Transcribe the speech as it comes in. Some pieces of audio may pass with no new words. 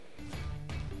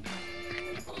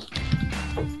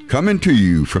Coming to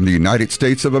you from the United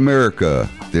States of America,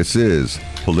 this is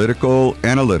Political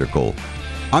Analytical.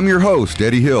 I'm your host,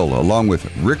 Eddie Hill, along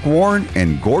with Rick Warren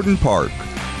and Gordon Park.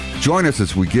 Join us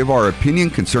as we give our opinion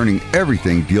concerning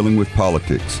everything dealing with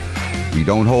politics. We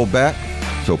don't hold back,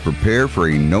 so prepare for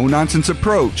a no-nonsense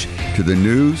approach to the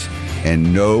news,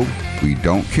 and no, we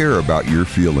don't care about your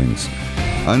feelings.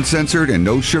 Uncensored and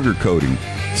no sugarcoating.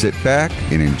 Sit back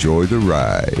and enjoy the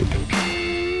ride.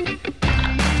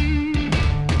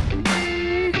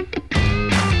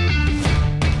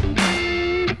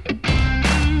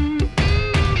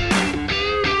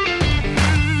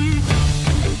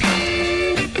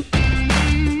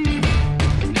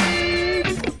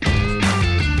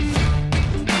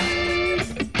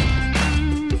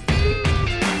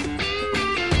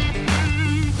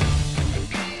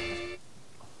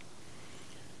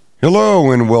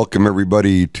 Hello and welcome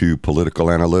everybody to Political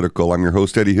Analytical. I'm your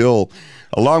host, Eddie Hill,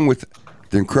 along with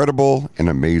the incredible and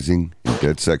amazing and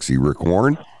dead sexy Rick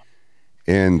Warren,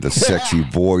 and the sexy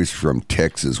voice from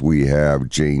Texas we have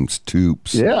James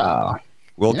Toops. Yeah.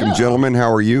 Welcome, gentlemen.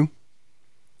 How are you?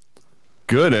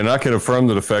 Good, and I can affirm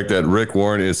to the fact that Rick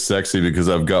Warren is sexy because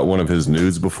I've got one of his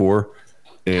nudes before,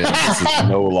 and this is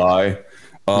no lie.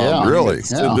 Really? He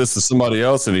sent this to somebody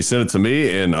else, and he sent it to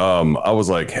me, and I was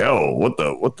like, "Hell, what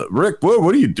the Rick?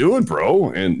 What are you doing, bro?"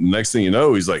 And next thing you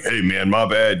know, he's like, "Hey, man, my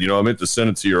bad. I meant to send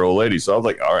it to your old lady." So I was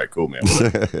like, "All right, cool, man."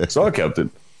 So I kept it.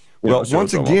 Well,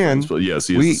 once again, yes,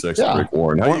 he is the sexy Rick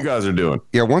Warren. How you guys are doing?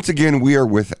 Yeah, once again, we are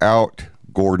without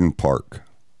Gordon Park.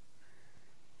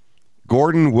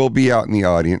 Gordon will be out in the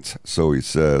audience, so he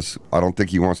says. I don't think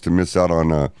he wants to miss out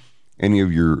on any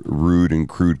of your rude and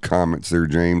crude comments there,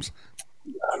 James.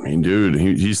 I mean, dude,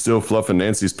 he's still fluffing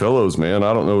Nancy's pillows, man.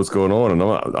 I don't know what's going on. And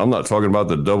I'm not talking about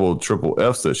the double, triple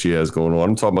Fs that she has going on.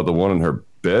 I'm talking about the one in her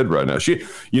bed right now.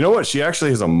 You know what? She actually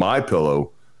has a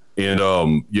MyPillow. And,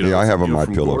 I have a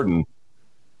MyPillow. Gordon.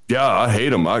 Yeah, I hate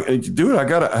them. I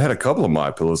had a couple of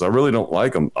MyPillows. I really don't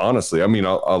like them, honestly. I mean,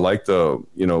 I like the,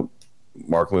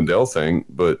 Mark Lindell thing,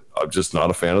 but I'm just not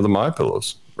a fan of the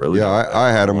MyPillows. Really? Yeah,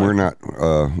 I had them.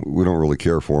 We don't really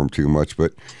care for them too much,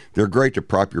 but they're great to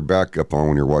prop your back up on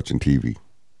when you're watching TV.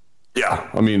 Yeah,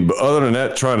 I mean, but other than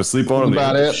that, trying to sleep on them, they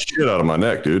get the shit out of my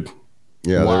neck, dude.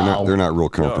 Yeah, they're not real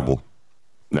comfortable.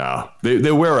 Nah,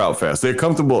 they wear out fast. They're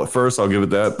comfortable at first, I'll give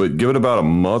it that, but give it about a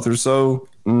month or so,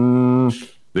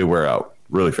 they wear out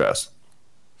really fast.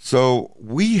 So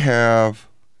we have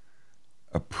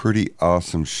a pretty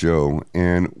awesome show,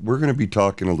 and we're going to be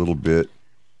talking a little bit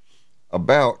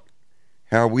about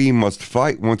how we must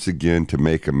fight once again to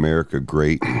make America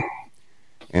great,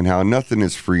 and how nothing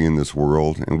is free in this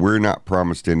world, and we're not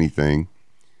promised anything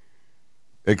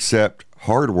except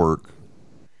hard work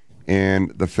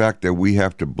and the fact that we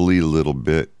have to bleed a little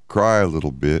bit, cry a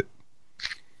little bit,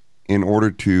 in order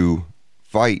to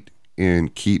fight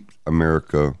and keep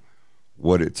America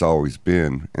what it's always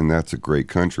been, and that's a great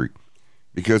country.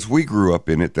 Because we grew up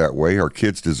in it that way. Our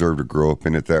kids deserve to grow up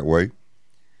in it that way.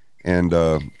 And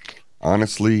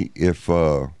honestly, if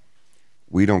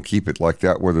we don't keep it like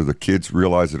that, whether the kids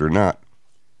realize it or not,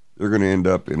 they're going to end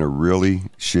up in a really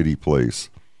shitty place.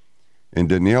 And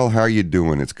Danielle, how you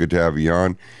doing? It's good to have you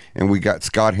on. And we got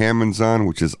Scott Hammonds on,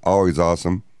 which is always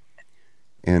awesome.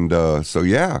 And I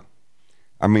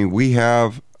mean, we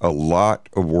have a lot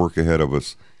of work ahead of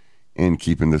us in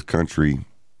keeping this country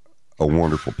a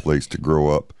wonderful place to grow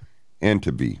up and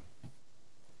to be.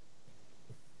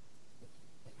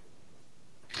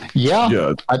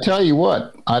 Yeah. I tell you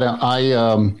what, I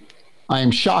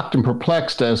am shocked and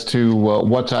perplexed as to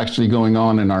what's actually going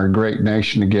on in our great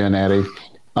nation again, Eddie.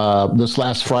 This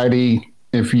last Friday,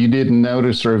 if you didn't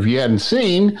notice or if you hadn't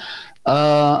seen,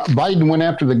 Biden went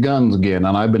after the guns again,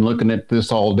 and I've been looking at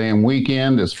this all damn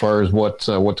weekend as far as what's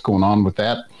going on with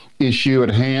that issue at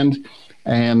hand.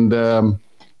 And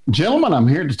gentlemen, I'm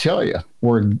here to tell you,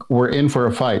 we're in for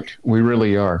a fight. We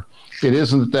really are. It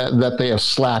isn't that they have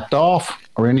slacked off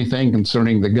or anything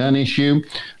concerning the gun issue,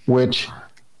 which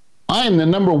I am the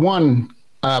number one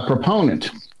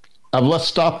proponent of. Let's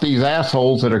stop these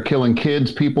assholes that are killing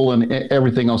kids, people, and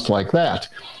everything else like that.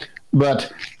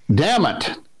 But damn it,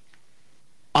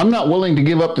 I'm not willing to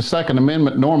give up the Second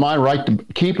Amendment nor my right to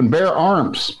keep and bear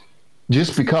arms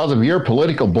just because of your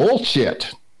political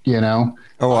bullshit,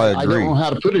 Oh, I agree. I don't know how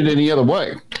to put it any other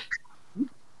way.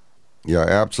 Yeah,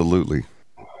 absolutely.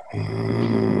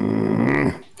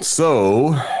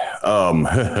 So,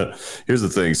 here's the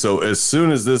thing. So as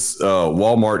soon as this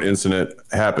Walmart incident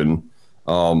happened,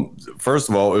 first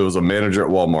of all, it was a manager at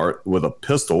Walmart with a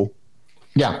pistol.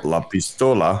 Yeah. La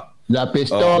pistola. La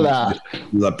pistola.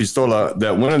 La pistola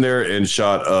that went in there and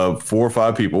shot 4 or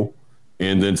 5 people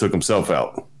and then took himself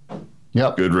out.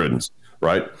 Yep. Good riddance,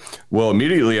 right? Well,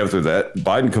 immediately after that,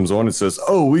 Biden comes on and says,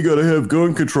 "Oh, we got to have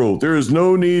gun control. There is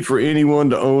no need for anyone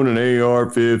to own an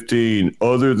AR-15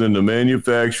 other than the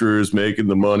manufacturers making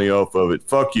the money off of it."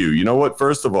 Fuck you. You know what?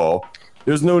 First of all,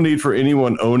 there's no need for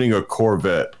anyone owning a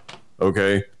Corvette.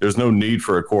 Okay, there's no need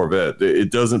for a Corvette.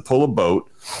 It doesn't pull a boat.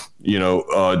 It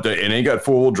ain't got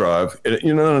 4-wheel drive.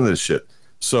 None of this shit.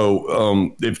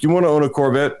 So if you want to own a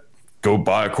Corvette, go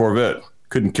buy a Corvette.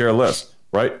 Couldn't care less,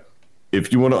 right?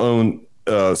 If you want to own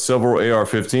several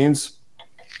AR-15s,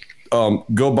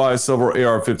 go buy several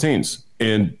AR-15s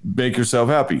and make yourself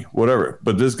happy, whatever.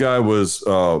 But this guy was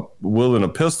wielding a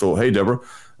pistol. Hey, Deborah,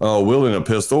 wielding a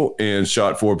pistol and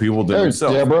shot 4 people than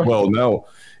himself. Deborah. Well, no,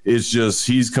 it's just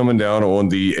he's coming down on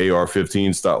the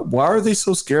AR-15 style. Why are they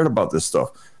so scared about this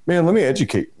stuff? Man, let me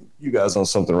educate you guys on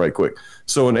something right quick.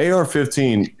 So an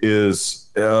AR-15 is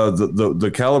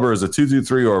the caliber is a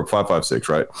 223 or a 5.56,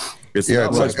 right? It's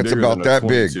about that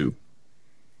big.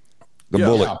 The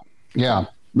bullet. Yeah.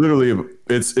 Literally,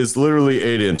 it's literally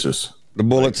 8 inches. The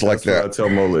bullet's like that. I tell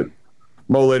Mo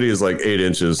Lady is like 8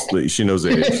 inches. She knows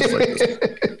 8 inches like this.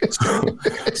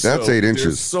 That's 8 inches.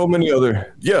 There's so many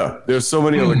other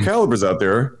calibers out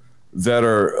there that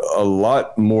are a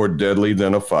lot more deadly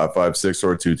than a 5.56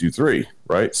 or a 223,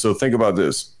 right? So think about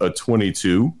this: a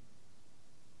 22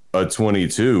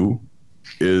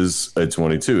 is a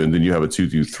 22, and then you have a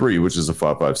 223, which is a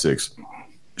 5.56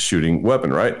 shooting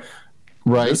weapon, right?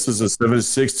 Right. This is a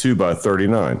 7.62 by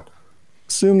 39.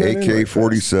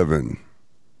 AK-47.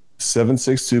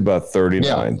 7.62 by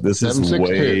 39. Yeah, this is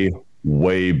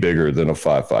way bigger than a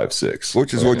 5.56.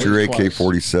 Which is what your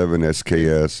AK-47,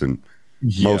 SKS, and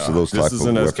most of those types of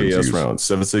weapons use. This is an SKS round.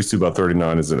 7.62 by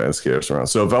 39 is an SKS round.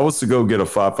 So if I was to go get a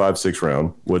 5.56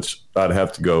 round, which I'd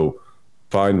have to go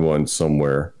find one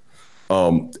somewhere,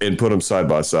 and put them side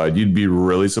by side, you'd be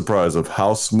really surprised of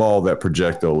how small that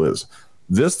projectile is.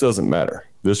 This doesn't matter.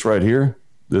 This right here,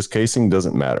 this casing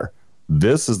doesn't matter.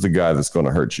 This is the guy that's going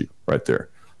to hurt you right there.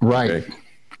 Right. Okay?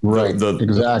 Right. Exactly.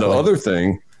 The other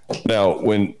thing, now,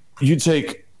 when you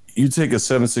take a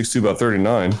 7.62 by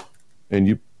 39 and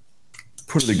you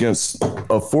put it against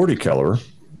a 40 caliber,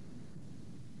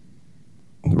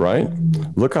 right?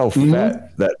 Look how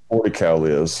fat that 40 cal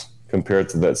is compared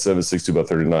to that 7.62 by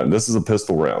 39. This is a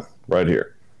pistol round right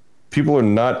here. People are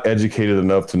not educated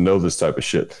enough to know this type of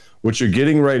shit. What you're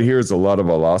getting right here is a lot of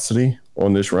velocity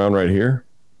on this round right here.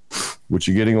 What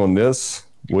you're getting on this,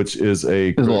 which is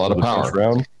a lot of power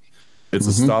round, it's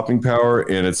a stopping power,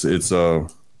 and it's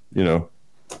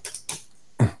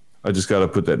I just got to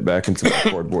put that back into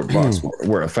my cardboard box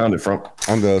where I found it from.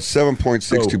 On the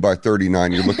 7.62 by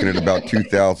 39, you're looking at about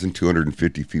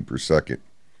 2,250 feet per second.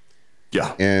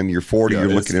 Yeah. And your 40, you're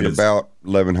looking at about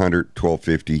 1,100,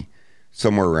 1,250,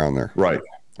 somewhere around there. Right.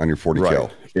 On your 40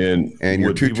 cal. And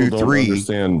your 223,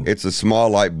 it's a small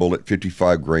light bullet,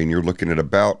 55 grain. You're looking at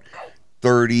about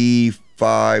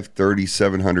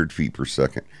 3,700 feet per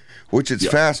second, which it's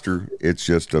faster. It's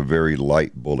just a very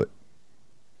light bullet.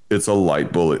 It's a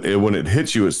light bullet. And when it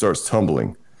hits you, it starts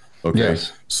tumbling. Okay.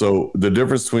 Yes. So the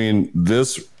difference between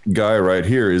this guy right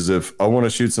here is if I want to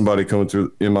shoot somebody coming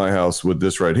through in my house with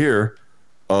this right here,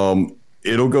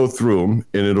 it'll go through them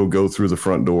and it'll go through the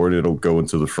front door and it'll go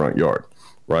into the front yard,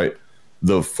 right?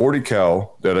 The 40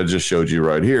 cal that I just showed you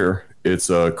right here, it's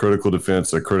a critical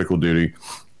defense, a critical duty.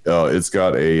 It's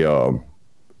got a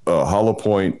hollow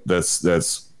point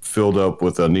that's filled up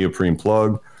with a neoprene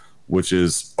plug, which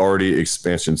is already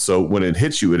expansion. So when it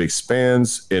hits you, it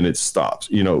expands and it stops.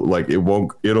 Like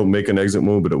it'll make an exit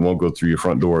wound, but it won't go through your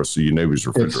front door, so your neighbor's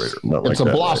refrigerator. It's a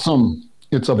blossom. Right?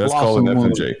 It's a That's blossom. That's called an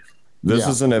FMJ. This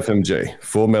is an FMJ,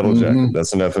 full metal jacket.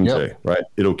 That's an FMJ, right?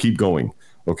 It'll keep going.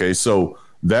 Okay, so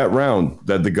that round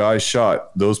that the guy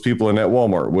shot those people in that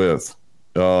Walmart with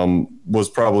was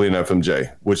probably an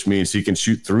FMJ, which means he can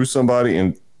shoot through somebody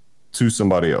and to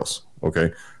somebody else.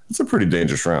 Okay. It's a pretty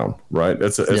dangerous round, right?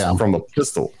 It's from a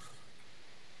pistol.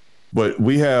 But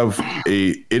we have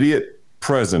a idiot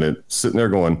president sitting there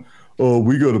going, "Oh,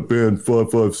 we got to ban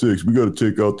 5.56. We got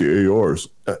to take out the ARs."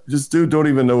 This dude don't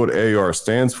even know what AR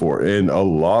stands for, and a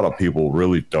lot of people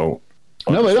really don't.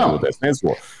 No, they don't. What that stands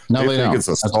for? No, they think it's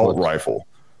assault rifle.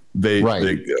 They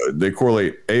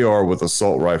correlate AR with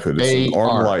assault rifle. It's an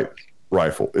armor light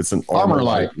rifle. It's an armor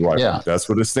light rifle. Yeah. That's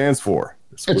what it stands for.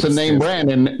 It's a name brand.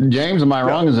 And James, am I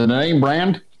wrong? Is it a name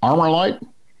brand? Armor Light?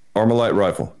 Armor Light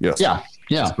rifle. Yes. Yeah.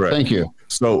 Thank you.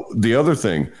 So the other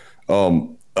thing,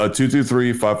 a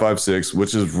 223 5.56,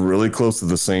 which is really close to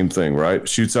the same thing, right?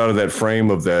 Shoots out of that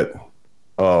frame of that.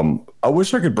 I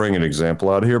wish I could bring an example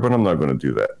out here, but I'm not going to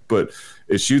do that. But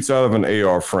it shoots out of an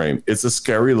AR frame. It's a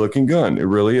scary looking gun. It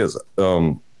really is.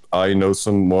 I know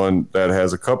someone that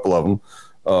has a couple of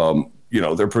them.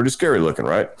 They're pretty scary looking,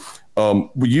 right? Will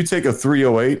you take a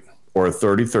 308 or a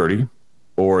 30-30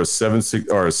 or a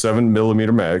 7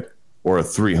 millimeter mag or a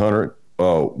 300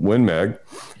 Win Mag?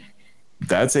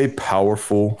 That's a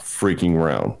powerful freaking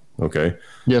round. Okay.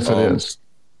 Yes, it is.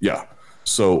 Yeah.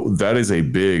 So that is a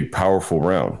big, powerful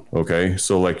round. Okay.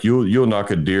 So like you'll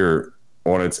knock a deer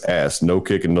on its ass, no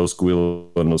kicking, no squealing,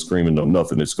 no screaming, no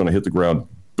nothing. It's going to hit the ground.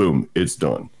 Boom. It's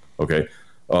done. Okay.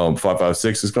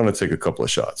 5.56 is going to take a couple of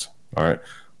shots. All right.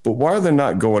 But why are they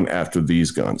not going after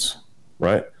these guns?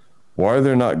 Right. Why are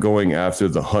they not going after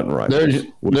the hunting rifles?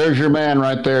 There's your man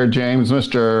right there, James,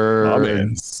 Mr.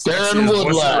 Darren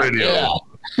Woodlack. Yeah.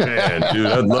 Man, dude,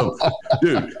 I'd love,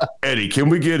 dude, Eddie, can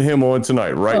we get him on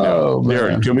tonight right now?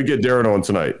 Darren, can we get Darren on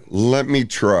tonight? Let me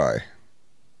try.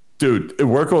 Dude,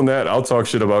 work on that. I'll talk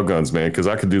shit about guns, man, because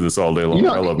I could do this all day long.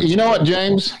 I love it. You know what,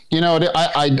 James?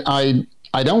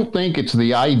 I don't think it's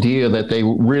the idea that they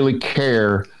really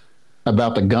care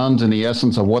about the guns and the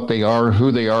essence of what they are,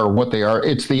 who they are, what they are.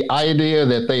 It's the idea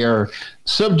that they are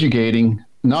subjugating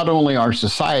not only our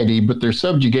society, but they're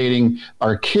subjugating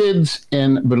our kids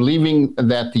in believing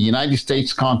that the United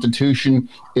States Constitution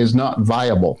is not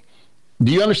viable.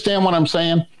 Do you understand what I'm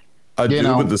saying? I do,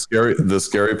 but the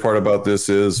scary part about this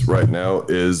is right now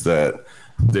is that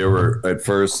they were at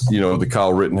first, the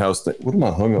Kyle Rittenhouse thing. What am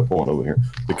I hung up on over here?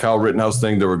 The Kyle Rittenhouse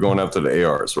thing, they were going after the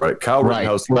ARs, right? Kyle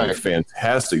Rittenhouse did a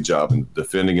fantastic job in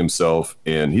defending himself,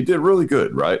 and he did really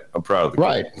good, right? I'm proud of the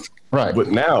guy. Right. But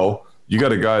now you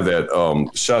got a guy that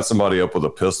shot somebody up with a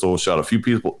pistol, shot a few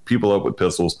people up with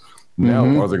pistols. Now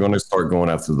are they going to start going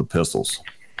after the pistols?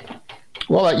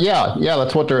 Well, yeah,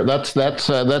 that's what that's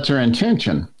their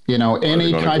intention.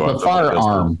 Any type of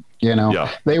firearm.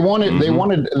 They wanted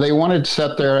to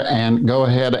sit there and go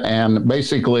ahead and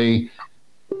basically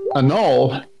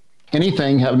annul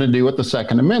anything having to do with the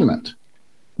Second Amendment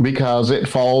because it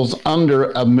falls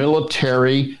under a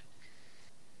military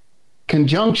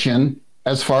conjunction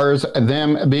as far as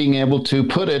them being able to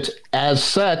put it as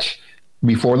such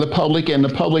before the public, and the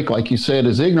public, like you said,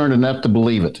 is ignorant enough to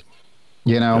believe it.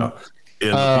 Yeah.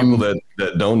 And the people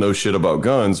that don't know shit about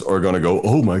guns are going to go,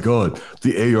 oh my God,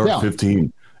 the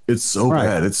AR-15. It's so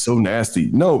bad. It's so nasty.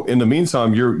 No, in the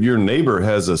meantime, your neighbor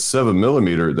has a 7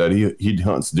 millimeter that he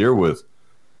hunts deer with,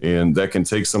 and that can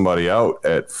take somebody out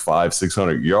at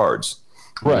 500-600 yards.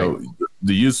 Right.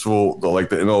 The useful, like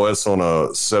the MOS on a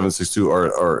 7.62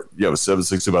 or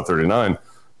 7.62 by 39.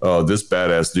 This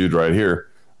badass dude right here.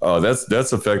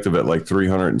 That's effective at like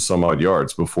 300 and some odd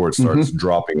yards before it starts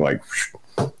dropping like.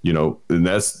 And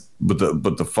that's but the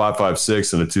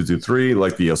 5.56 and the 2.23,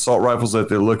 like the assault rifles that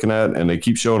they're looking at, and they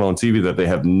keep showing on TV that they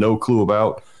have no clue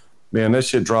about. Man, that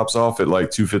shit drops off at like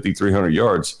 250, 300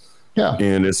 yards. Yeah,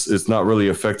 and it's not really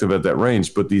effective at that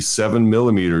range. But these 7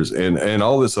 millimeters and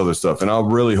all this other stuff, and I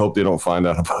really hope they don't find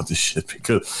out about this shit,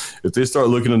 because if they start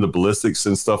looking into ballistics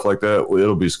and stuff like that,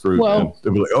 it'll be screwed. Man.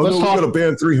 They'll be like, oh no, we got to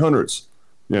ban 300s.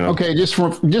 Okay, just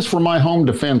for my home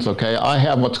defense, okay, I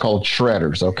have what's called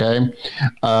shredders, okay?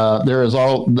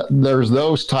 There's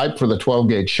those type for the 12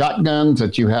 gauge shotguns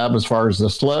that you have as far as the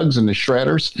slugs and the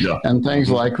shredders and things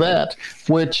like that,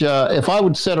 which if I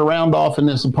would set a round off in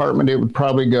this apartment, it would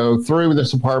probably go through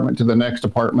this apartment to the next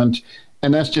apartment,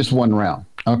 and that's just one round,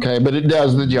 okay? But it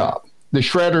does the job. The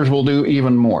shredders will do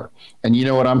even more. And you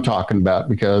know what I'm talking about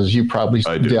because you probably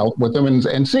dealt with them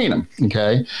and seen them.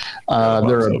 Okay.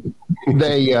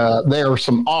 They are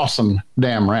some awesome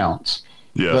damn rounds,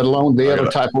 let alone the other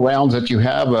type of rounds that you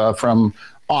have from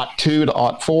 '02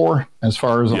 to '04, as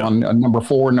far as on number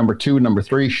 4, number 2, number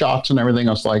 3 shots and everything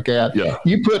else like that. Yeah.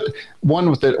 You put one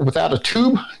without a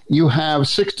tube, you have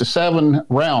 6 to 7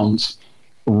 rounds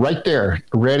right there,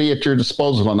 ready at your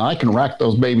disposal, and I can rack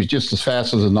those babies just as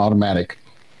fast as an automatic.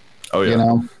 Oh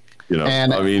yeah,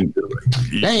 and I mean,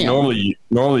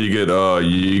 normally you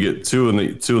get two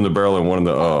in the barrel and one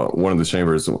in the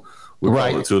chambers. We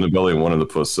call it 2 in the belly and 1 in the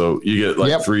puss. So you get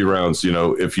like 3 rounds.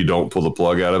 If you don't pull the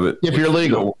plug out of it, if you're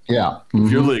legal,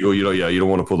 if you're legal, you don't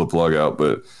want to pull the plug out.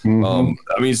 But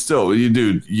I mean, still,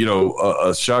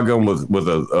 a shotgun with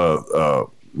a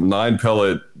 9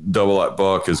 pellet double aught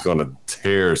buck is going to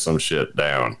tear some shit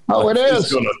down. Oh, it is.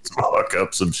 It's going to fuck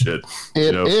up some shit.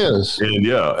 It is. And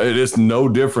it is no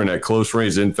different at close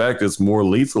range. In fact, it's more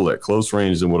lethal at close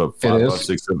range than what a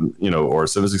 5.57, or a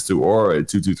 7.62 or a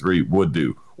 2.23 would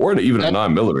do, or even a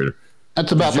 9 millimeter.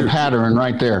 That's about the pattern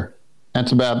right there.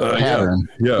 That's about the pattern.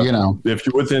 Yeah. If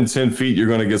you're within 10 feet, you're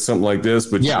going to get something like this,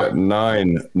 but you got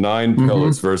nine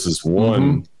pellets versus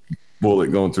 1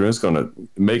 bullet going through. It's going to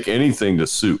make anything to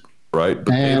soup, right?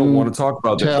 But they don't want to talk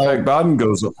about that. In fact, Biden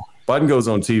goes Biden goes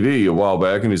on TV a while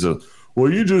back and he says,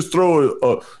 well, you just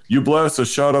you blast a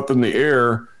shot up in the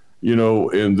air,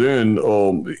 and then,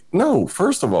 no,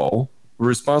 first of all,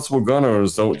 responsible gun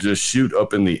owners don't just shoot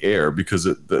up in the air because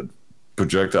the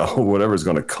projectile or whatever is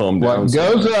going to come down.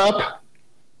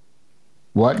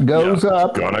 What goes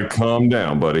up gonna come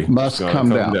down, buddy. Must come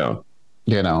down.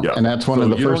 And that's one of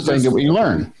the first things that we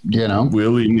learn,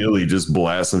 willy-nilly just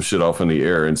blast some shit off in the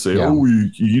air and say,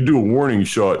 you do a warning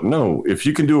shot. No, if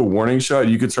you can do a warning shot,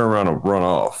 you can turn around and run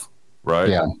off, right?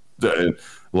 Yeah.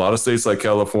 A lot of states like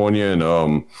California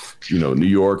and New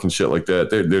York and shit like that,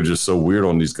 they're just so weird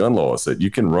on these gun laws that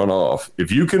you can run off.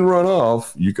 If you can run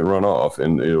off, you can run off.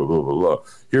 And blah, blah, blah.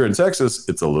 Here in Texas,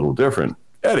 it's a little different.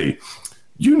 Eddie,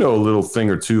 you know a thing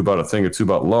or two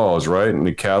about laws, right? And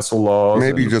the castle laws,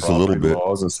 maybe just a little bit,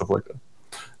 laws and stuff like that.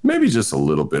 Maybe just a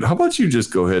little bit. How about you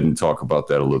just go ahead and talk about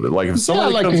that a little bit? Like if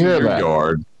somebody comes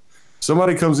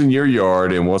in your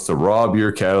yard, and wants to rob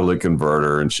your catalytic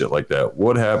converter and shit like that,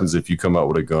 what happens if you come out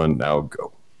with a gun? Now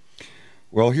go.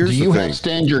 Well, here's the thing. Do you have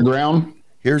stand your ground?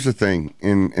 Here's the thing.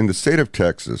 In the state of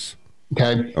Texas,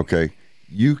 okay,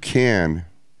 you can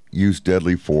use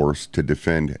deadly force to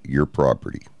defend your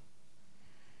property.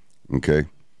 Okay.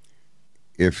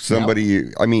 If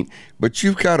somebody, but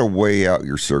you've got to weigh out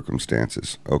your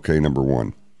circumstances. Okay. Number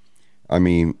one,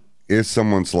 is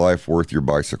someone's life worth your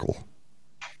bicycle?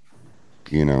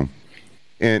 And,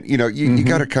 you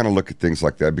got to kind of look at things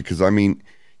like that because, you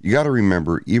got to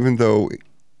remember, even though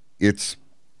it's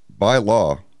by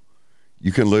law,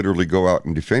 you can literally go out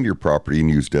and defend your property and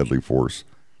use deadly force.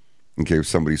 Okay. If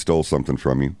somebody stole something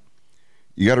from you,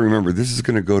 you got to remember, this is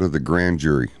going to go to the grand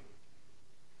jury.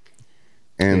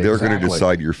 And they're going to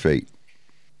decide your fate.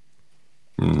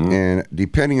 Mm-hmm. And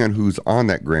depending on who's on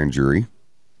that grand jury,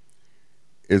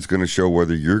 it's going to show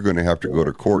whether you're going to have to go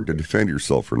to court to defend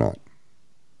yourself or not.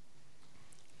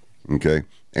 Okay?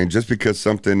 And just because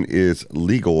something is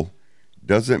legal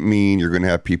doesn't mean you're going to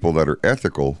have people that are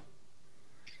ethical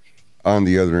on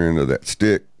the other end of that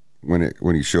stick when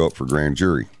you show up for grand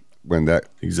jury, when that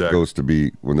goes to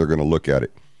be, when they're going to look at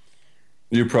it.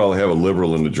 You probably have a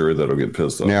liberal in the jury that'll get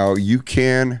pissed off. Now, you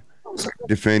can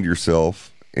defend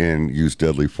yourself and use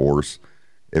deadly force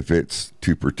if it's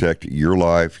to protect your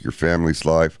life, your family's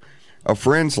life, a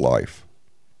friend's life,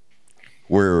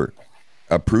 where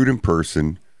a prudent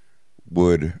person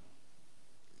would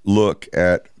look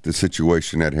at the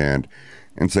situation at hand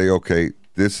and say, okay,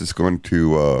 this is going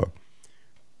to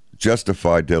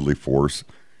justify deadly force.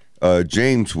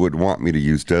 James would want me to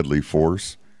use deadly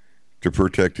force to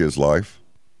protect his life.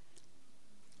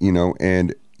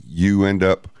 And you end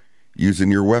up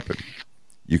using your weapon.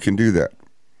 You can do that.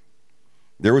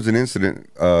 There was an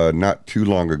incident not too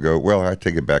long ago. Well, I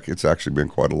take it back. It's actually been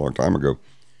quite a long time ago,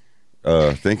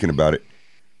 thinking about it,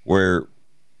 where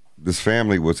this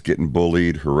family was getting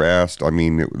bullied, harassed.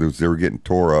 They were getting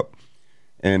tore up,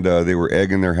 and they were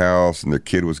egging their house, and their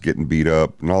kid was getting beat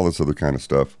up, and all this other kind of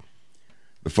stuff.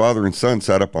 The father and son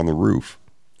sat up on the roof.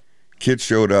 Kids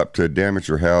showed up to damage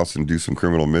their house and do some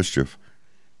criminal mischief.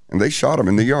 And they shot him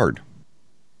in the yard.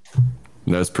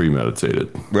 That's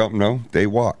premeditated. Well, no, they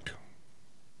walked.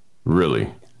 Really?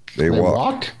 They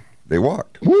walked? They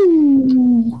walked.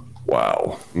 Woo!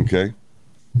 Wow. Okay.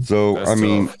 So, That's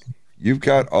tough. You've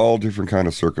got all different kind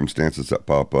of circumstances that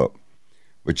pop up.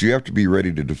 But you have to be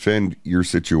ready to defend your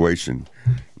situation,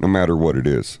 no matter what it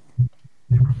is.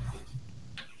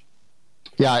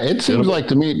 Yeah, it seems like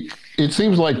to me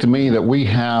that we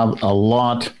have a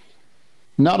lot.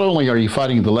 Not only are you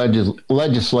fighting the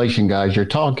legislation, guys, you're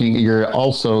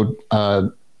also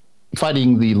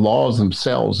fighting the laws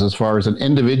themselves. As far as an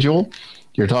individual,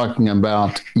 you're talking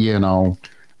about, here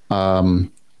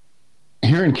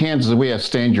in Kansas, we have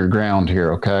stand your ground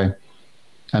here, okay?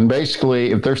 And basically,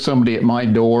 if there's somebody at my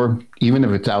door, even if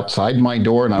it's outside my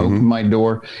door and I open my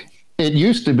door, it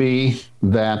used to be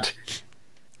that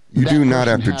you do not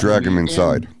have to drag them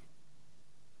inside.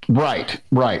 Right.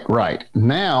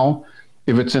 Now,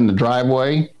 if it's in the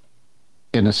driveway,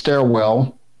 in a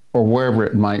stairwell, or wherever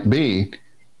it might be,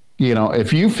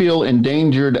 if you feel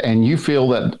endangered and you feel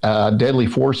that deadly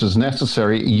force is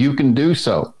necessary, you can do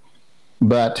so.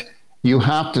 But you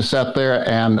have to sit there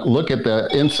and look at the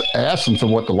essence of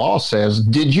what the law says.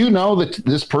 Did you know that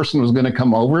this person was going to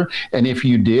come over? And if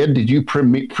you did you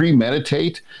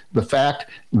premeditate the fact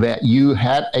that you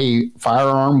had a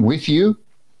firearm with you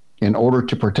in order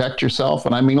to protect yourself?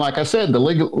 And like I said,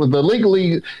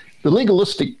 the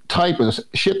legalistic type of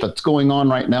shit that's going on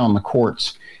right now in the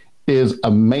courts is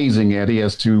amazing, Eddie,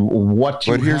 as to what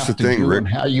you have to do, Rick, and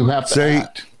how you have to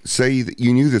act. Say that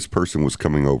you knew this person was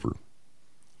coming over.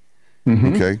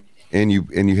 Mm-hmm. Okay. and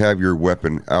you have your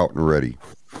weapon out and ready,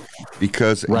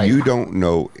 because Right. you don't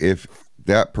know if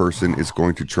that person is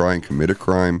going to try and commit a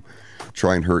crime,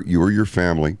 try and hurt you or your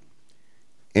family,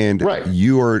 and Right.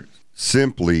 you are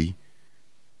simply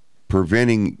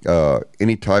preventing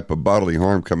any type of bodily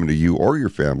harm coming to you or your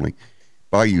family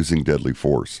by using deadly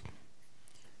force.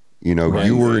 You know, Right.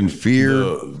 you were in fear.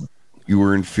 The- You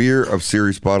were in fear of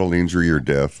serious bodily injury or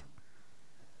death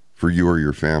for you or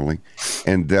your family,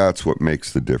 and that's what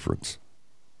makes the difference.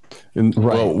 And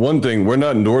Right. well, one thing, we're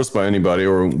not endorsed by anybody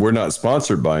or we're not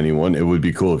sponsored by anyone. It would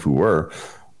be cool if we were.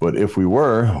 But if we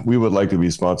were, we would like to be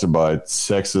sponsored by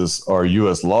Texas, our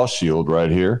U.S. Law Shield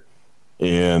right here.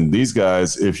 And these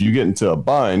guys, if you get into a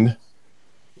bind,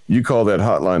 you call that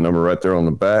hotline number right there on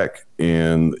the back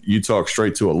and you talk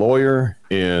straight to a lawyer.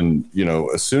 And, you know,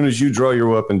 as soon as you draw your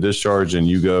weapon, discharge, and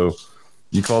you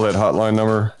call that hotline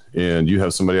number and you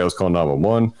have somebody else call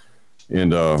 911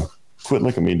 and quit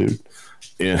looking at me, dude.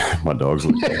 And my dog's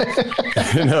looking at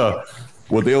me. And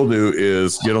what they'll do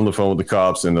is get on the phone with the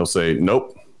cops and they'll say,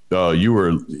 nope,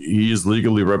 he is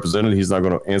legally represented. He's not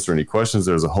going to answer any questions.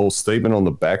 There's a whole statement on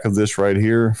the back of this right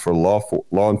here for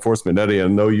law enforcement. Eddie, I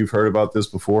know you've heard about this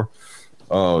before.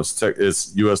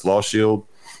 It's U.S. Law Shield.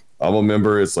 I'm a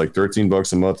member. It's like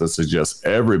 $13 a month. I suggest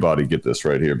everybody get this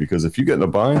right here, because if you get in a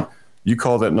bind, you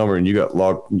call that number and you got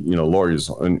lawyers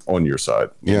on your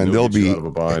side. Yeah, and get you out of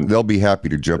a bind. they'll be happy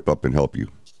to jump up and help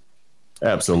you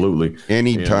Absolutely.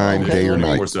 anytime, day or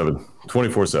night.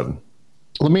 24/7.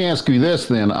 Let me ask you this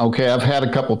then. Okay, I've had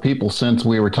a couple of people since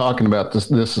we were talking about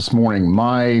this morning.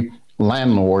 My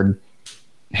landlord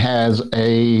has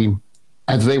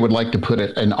as they would like to put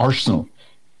it, an arsenal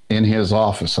in his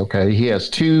office. Okay, he has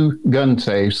 2 gun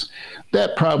safes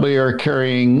that probably are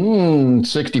carrying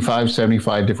 65,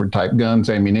 75 different type guns,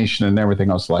 ammunition, and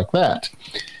everything else like that.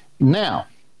 Now,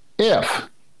 if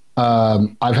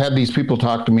I've had these people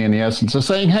talk to me in the essence of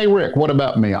saying, "Hey, Rick, what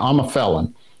about me? I'm a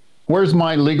felon. Where's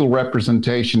my legal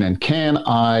representation, and can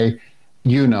I,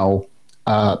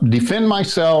 defend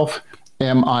myself?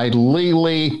 Am I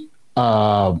legally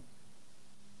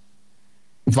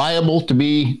viable to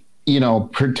be,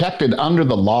 protected under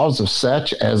the laws of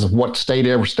such as what state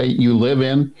you live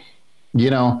in?"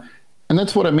 And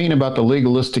that's what I mean about the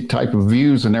legalistic type of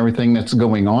views and everything that's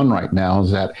going on right now,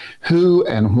 is that who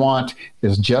and what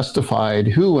is justified,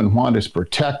 who and what is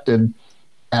protected,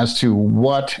 as to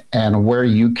what and where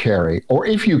you carry, or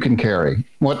if you can carry.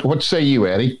 What say you,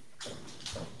 Eddie?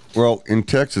 Well, in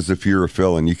Texas, if you're a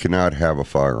felon, you cannot have a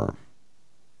firearm.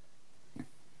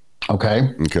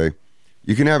 Okay. Okay.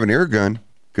 You can have an air gun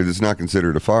because it's not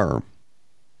considered a firearm.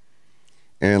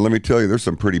 And let me tell you, there's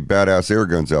some pretty badass air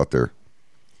guns out there.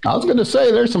 I was going to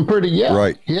say there's some pretty,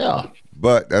 Right. Yeah.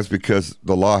 But that's because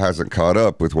the law hasn't caught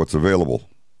up with what's available.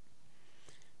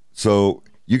 So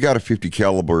you got a 50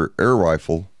 caliber air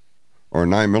rifle or a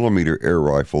 9mm air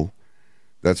rifle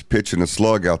that's pitching a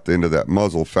slug out the end of that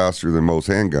muzzle faster than most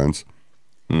handguns.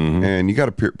 Mm-hmm. And you got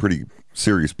a pretty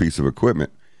serious piece of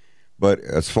equipment. But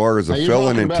as far as a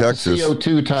felon in Texas, the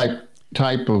CO2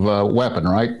 type of weapon,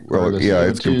 right? Well, yeah,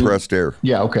 it's compressed air.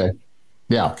 Yeah. Okay.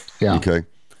 Yeah. Yeah. Okay.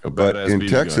 But in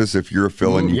Texas, if you're a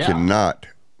felon, you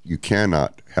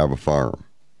cannot have a firearm.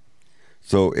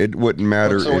 So it wouldn't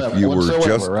matter if you were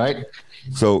just right.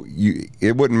 So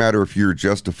it wouldn't matter if you're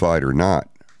justified or not.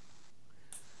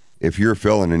 If you're a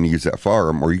felon and you use that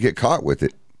firearm, or you get caught with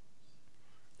it,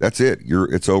 that's it.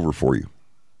 It's over for you.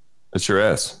 That's your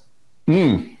ass.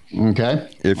 Okay.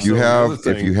 If you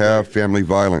have family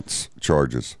violence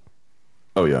charges.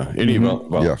 Oh yeah, any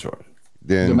violence charge.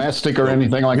 Then domestic or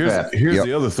anything like that. Here's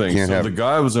the other thing. So the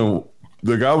guy was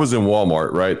in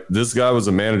Walmart, right? This guy was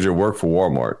a manager, worked for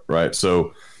Walmart, right?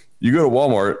 So you go to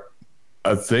Walmart,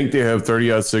 I think they have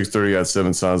 30-06,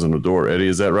 30-7 signs on the door. Eddie,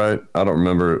 is that right? I don't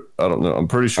remember. I don't know. I'm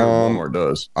pretty sure Walmart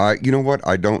does. You know what?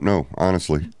 I don't know,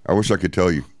 honestly. I wish I could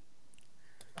tell you.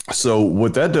 So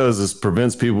what that does is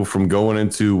prevents people from going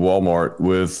into Walmart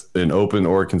with an open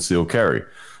or concealed carry.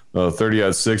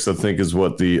 30-6, I think, is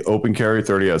what the open carry.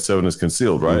 30-7 is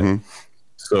concealed, right? Mm-hmm.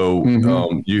 So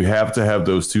you have to have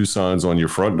those 2 signs on your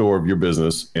front door of your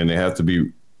business, and they have to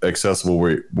be accessible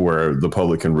where the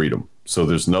public can read them. So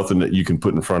there's nothing that you can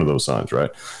put in front of those signs,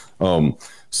 right?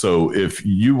 So if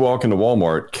you walk into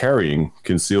Walmart carrying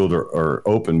concealed or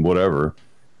open, whatever,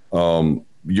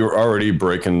 you're already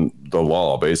breaking the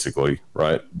law, basically,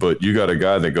 right? But you got a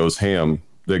guy that goes ham,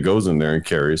 that goes in there and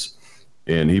carries,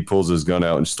 and he pulls his gun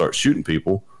out and starts shooting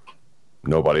people.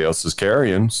 Nobody else is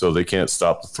carrying, so they can't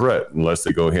stop the threat unless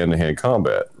they go hand-to-hand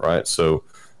combat, right? So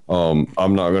I'm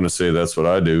not going to say that's what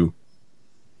I do.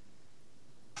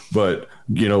 But,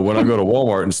 when I go to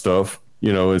Walmart and stuff,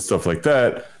 and stuff like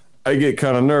that, I get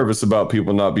kind of nervous about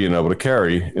people not being able to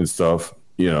carry and stuff,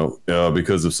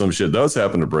 because if some shit does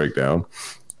happen to break down,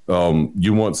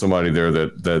 you want somebody there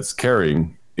that's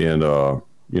carrying and,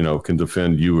 can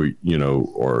defend you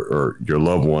or your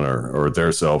loved one or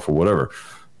their self or whatever.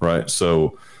 Right.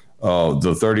 So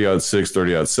the 30-06,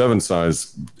 30-7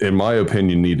 signs, in my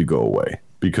opinion, need to go away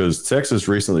because Texas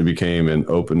recently became an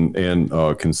open and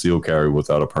concealed carry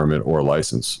without a permit or a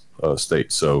license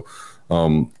state. So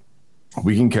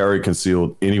we can carry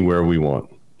concealed anywhere we want.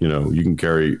 You can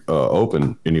carry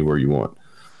open anywhere you want,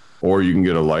 or you can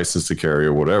get a license to carry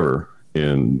or whatever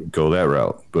and go that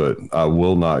route. But I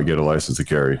will not get a license to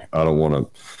carry. I don't want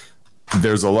to.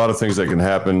 There's a lot of things that can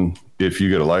happen if you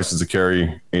get a license to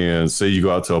carry and say you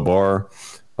go out to a bar,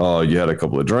 you had a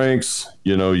couple of drinks,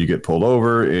 you get pulled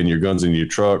over and your gun's in your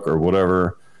truck or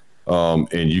whatever,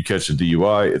 and you catch a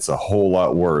DUI. It's a whole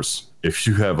lot worse if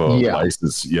you have a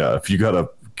license. Yeah, if you got a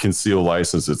concealed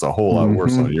license, it's a whole lot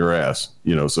worse on your ass.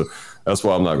 So that's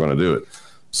why I'm not going to do it.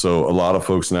 So a lot of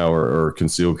folks now are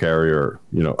concealed carry, or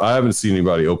I haven't seen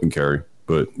anybody open carry,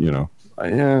 but in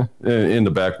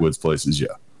the backwoods places,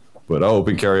 but I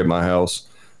open carry at my house.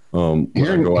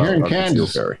 Here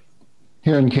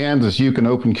in Kansas, you can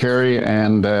open carry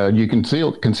and you can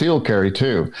conceal carry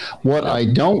too. What I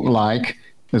don't like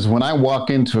is when I walk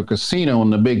into a casino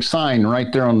and the big sign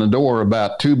right there on the door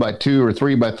about 2x2 or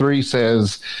 3x3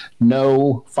 says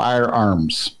no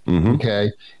firearms.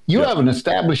 Okay. You have an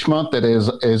establishment that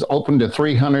is open to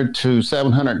 300 to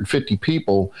 750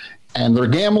 people, and they're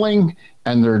gambling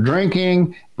and they're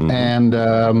drinking. And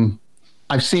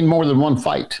I've seen more than one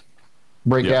fight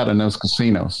break out in those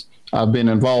casinos. I've been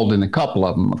involved in a couple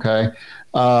of them. Okay.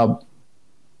 I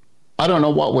don't know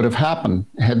what would have happened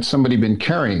had somebody been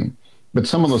carrying, but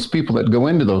some of those people that go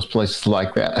into those places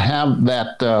like that have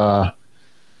that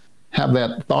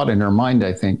thought in their mind,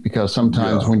 I think, because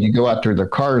sometimes when you go out to their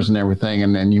cars and everything,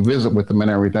 and then you visit with them and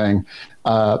everything,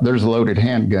 there's a loaded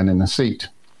handgun in the seat.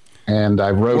 And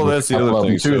I've rode with a couple of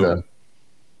them too.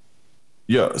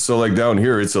 So like down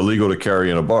here, it's illegal to carry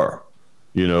in a bar.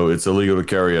 It's illegal to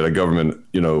carry at a government,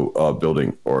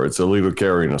 building, or it's illegal to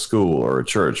carry in a school or a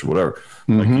church, whatever.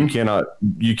 Like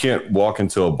you can't walk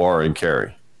into a bar and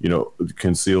carry,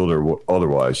 concealed or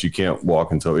otherwise. You can't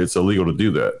walk into, it's illegal to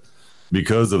do that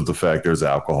because of the fact there's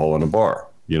alcohol in a bar.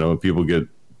 People get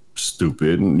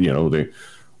stupid and, they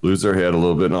lose their head a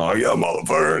little bit. And, oh, yeah,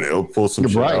 motherfucker. And they'll pull some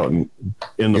shit out in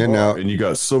the bar. Now, and you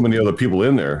got so many other people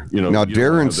in there. Now,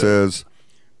 Darren says,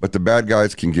 but the bad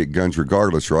guys can get guns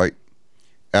regardless, right?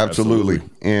 Absolutely.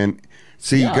 And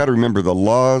see, you got to remember the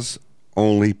laws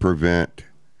only prevent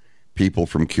people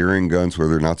from carrying guns where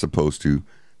they're not supposed to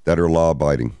that are law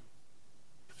abiding.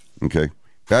 Okay.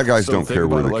 Bad guys don't care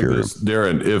where they carry them.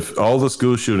 Darren, if all the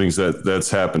school shootings that's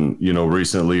happened,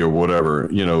 recently or whatever,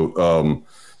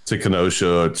 take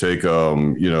Kenosha, take,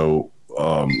 all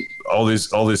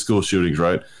these school shootings,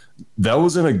 right? That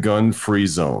was in a gun-free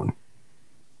zone.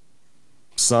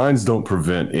 Signs don't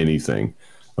prevent anything.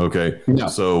 Okay. No.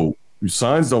 So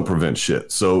signs don't prevent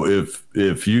shit. So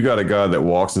if you got a guy that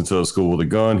walks into a school with a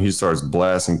gun, he starts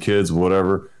blasting kids,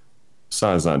 whatever,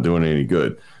 sign's not doing any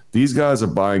good. These guys are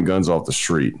buying guns off the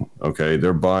street. Okay.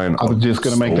 They're buying. I was just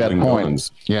going to make that point.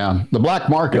 Guns. Yeah. The black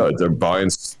market. Yeah, they're buying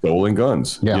stolen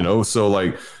guns, so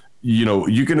like,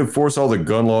 you can enforce all the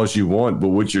gun laws you want, but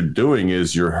what you're doing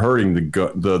is you're hurting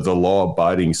the law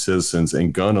abiding citizens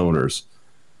and gun owners,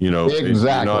 exactly.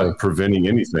 You're not preventing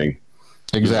anything.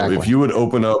 Exactly. If you would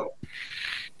open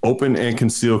and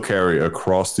conceal carry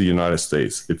across the United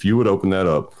States, if you would open that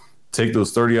up, take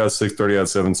those 30-06,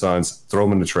 30-7 signs, throw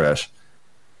them in the trash,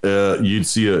 you'd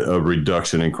see a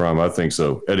reduction in crime. I think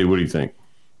so. Eddie, what do you think?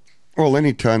 Well,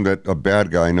 anytime that a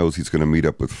bad guy knows he's going to meet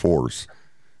up with force,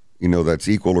 that's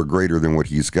equal or greater than what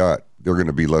he's got, they're going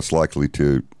to be less likely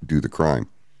to do the crime.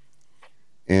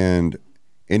 And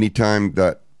anytime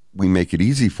that we make it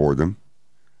easy for them,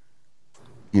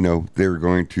 they're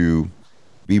going to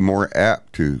be more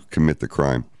apt to commit the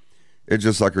crime. It's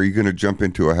just like, are you going to jump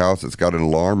into a house that's got an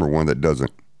alarm or one that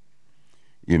doesn't?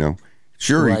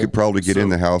 Sure, right. You could probably get in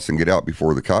the house and get out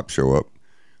before the cops show up,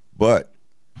 but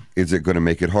is it going to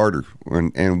make it harder?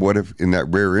 And what if, in that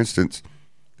rare instance,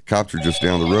 the cops are just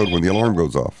down the road when the alarm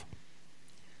goes off?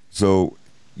 So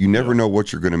you never know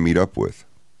what you're going to meet up with.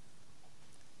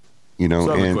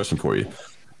 So I have a question for you.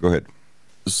 Go ahead.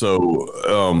 So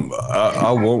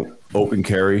I won't open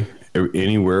carry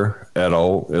anywhere at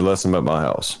all unless I'm at my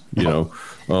house.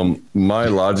 My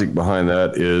logic behind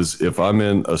that is if I'm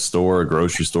in a store, a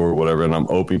grocery store, whatever, and I'm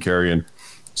open carrying,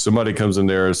 somebody comes in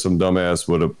there, some dumbass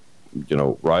with a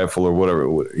rifle or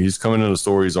whatever. He's coming in the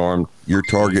store, he's armed. Your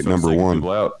target number one.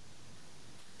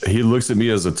 he looks at me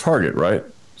as a target, right?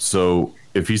 So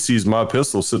if he sees my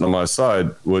pistol sitting on my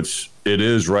side, which it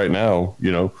is right now,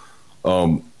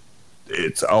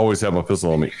 it's I always have my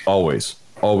pistol on me, always.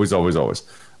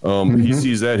 He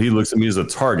sees that, he looks at me as a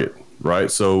target,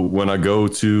 right? So when I go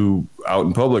to out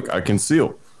in public, I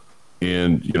conceal,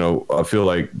 and I feel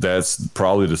like that's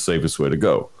probably the safest way to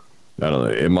go. I don't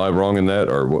know. Am I wrong in that,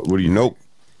 or what do you? Nope.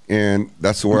 And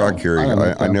that's the way I carry.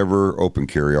 I never open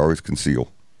carry. I always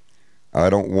conceal. I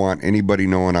don't want anybody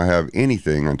knowing I have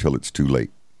anything until it's too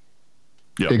late.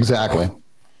 Yep. Exactly.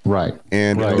 Right.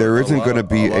 And there isn't going to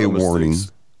be a warning.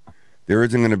 There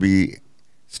isn't going to be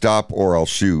stop or I'll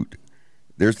shoot.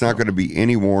 There's not going to be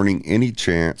any warning, any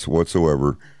chance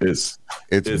whatsoever. It's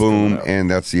boom,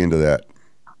 and that's the end of that.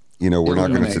 We're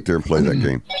not going to sit there and play that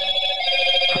game.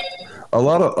 A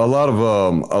lot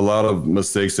of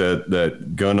mistakes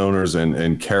that gun owners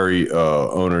and carry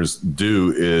owners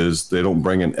do is they don't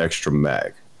bring an extra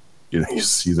mag. You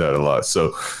see that a lot.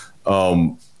 So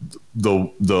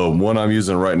the one I'm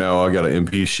using right now, I got an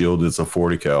MP Shield. It's a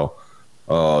 40 cal.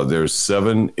 There's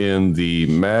 7 in the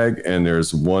mag and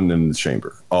there's 1 in the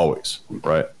chamber, always,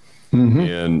 right?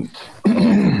 Mm-hmm.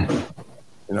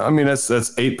 And I mean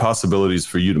that's 8 possibilities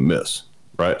for you to miss.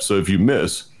 Right. So if you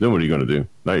miss, then what are you going to do?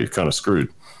 Now you're kind of screwed.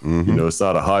 Mm-hmm. It's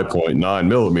not a high point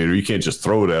 9mm. You can't just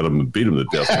throw it at them and beat them to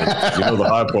death.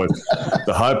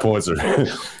 The high points are, they're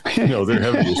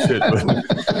heavy as shit. But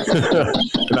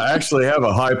and I actually have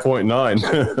a high point 9.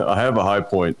 I have a high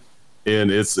point, and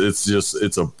it's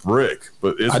a brick.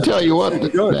 But I tell you what,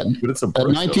 but it's a brick.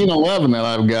 That 1911 that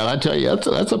I've got, I tell you,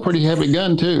 that's a pretty heavy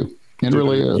gun too. It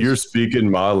really is. You're speaking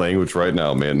my language right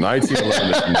now, man.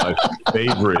 1911 is my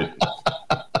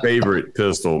favorite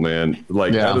pistol, man.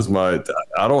 That is I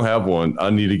don't have one. I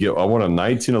want a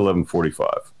 1911 45.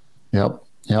 Yep.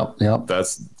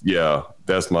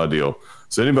 That's my deal.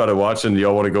 So anybody watching,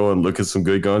 y'all want to go and look at some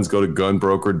good guns, go to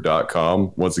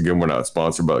gunbroker.com. Once again, we're not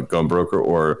sponsored by Gunbroker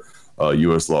or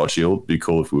U.S. Law Shield. Be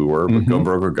cool if we were, but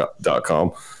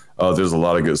gunbroker.com. There's a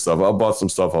lot of good stuff. I bought some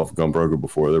stuff off of Gunbroker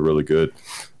before. They're really good.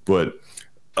 But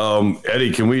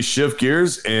Eddie, can we shift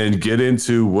gears and get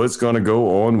into what's going to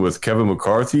go on with Kevin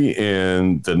McCarthy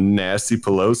and the nasty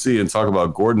Pelosi and talk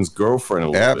about Gordon's girlfriend a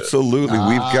little bit? Absolutely.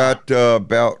 We've got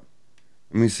about,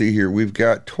 let me see here, we've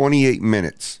got 28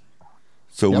 minutes,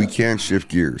 so we can shift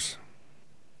gears.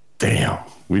 Damn,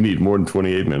 we need more than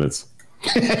 28 minutes.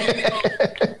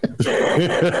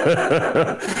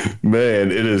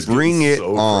 Man, it is Bring it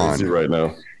so on crazy right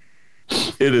now.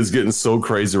 It is getting so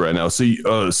crazy right now.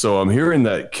 So I'm hearing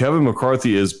that Kevin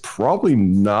McCarthy is probably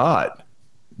not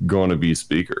going to be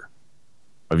speaker.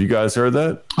 Have you guys heard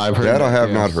that? I've heard that. I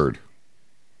have not heard.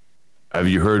 Have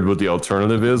you heard what the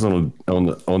alternative is on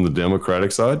the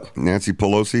Democratic side? Nancy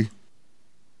Pelosi?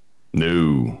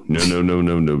 No.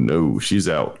 She's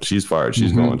out. She's fired.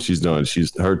 She's gone. She's done.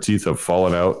 Her teeth have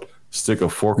fallen out. Stick a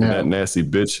fork in that nasty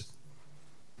bitch.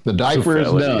 The diaper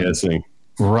is done.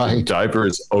 Right. Diaper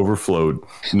is overflowed.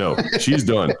 No, she's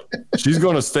done. She's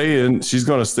going to stay in. She's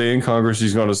going to stay in Congress.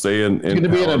 She's going to stay in. She's going to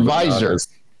be an advisor.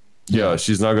 Yeah,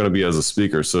 she's not going to be as a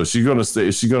speaker. So she's going to stay.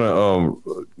 She's going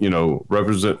to,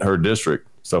 represent her district,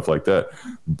 stuff like that.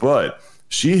 But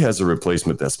she has a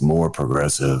replacement that's more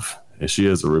progressive, and she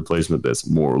has a replacement that's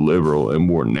more liberal and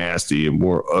more nasty and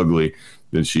more ugly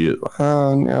than she is. I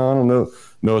don't know.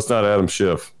 No, it's not Adam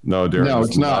Schiff. No, Darren. No,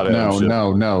 it's not.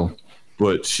 No.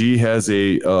 But she has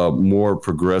a more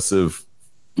progressive,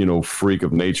 freak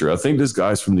of nature. I think this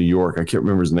guy's from New York. I can't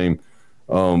remember his name.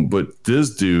 But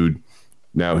this dude,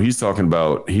 now he's talking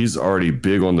about, he's already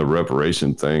big on the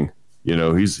reparation thing.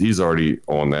 He's already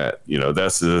on that.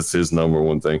 That's his number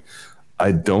one thing.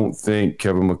 I don't think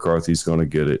Kevin McCarthy's going to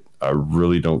get it. I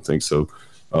really don't think so.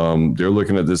 They're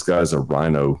looking at this guy as a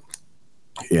rhino.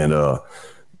 And,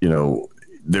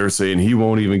 they're saying he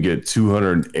won't even get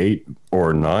 208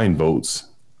 or 9 votes.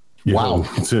 Wow.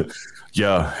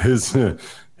 His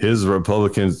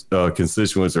Republican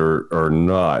constituents are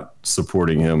not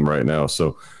supporting him right now.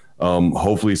 So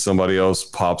hopefully somebody else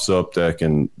pops up that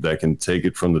can take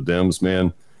it from the Dems,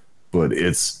 man. But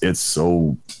it's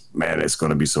so, man, it's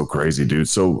going to be so crazy, dude.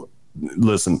 So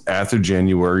listen, after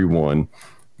January 1,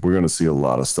 we're going to see a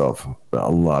lot of stuff, a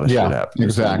lot of shit happen.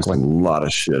 Exactly. A lot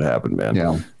of shit happen, man.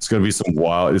 Yeah. It's going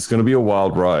to be a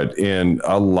wild ride. And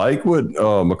I like what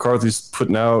McCarthy's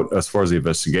putting out as far as the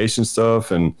investigation stuff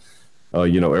and,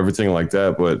 everything like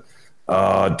that. But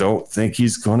I don't think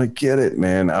he's going to get it,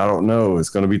 man. I don't know. It's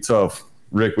going to be tough.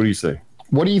 Rick, what do you say?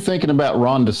 What are you thinking about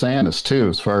Ron DeSantis too,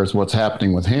 as far as what's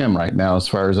happening with him right now? As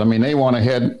far as, they want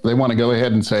to go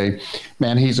ahead and say,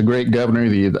 man, he's a great governor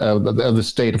of the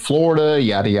state of Florida,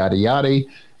 yada yada yada.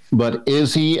 but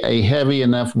is he a heavy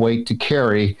enough weight to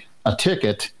carry a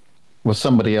ticket with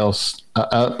somebody else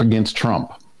up against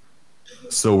Trump?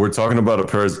 So we're talking about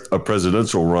a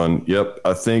presidential run. Yep.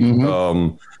 I think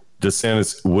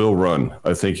DeSantis will run.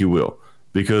 I think he will,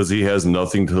 because he has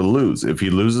nothing to lose. If he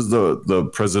loses the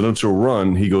presidential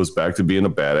run, he goes back to being a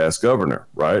badass governor,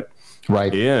 right?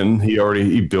 Right. And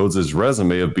he builds his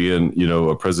resume of being,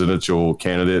 a presidential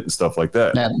candidate and stuff like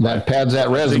that. That pads that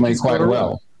resume quite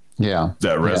well. Yeah.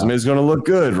 That resume is going to look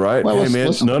good, right? Well, hey,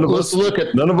 man, none of us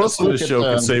on this show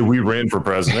can say we ran for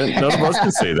president. None of us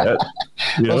can say that.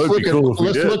 Let's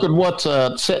look at what's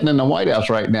sitting in the White House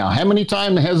right now. How many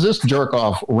times has this jerk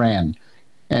off ran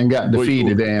and got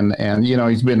defeated? And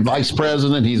he's been vice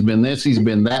president. He's been this, he's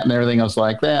been that, and everything else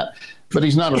like that. But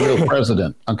he's not a real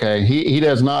president, okay? He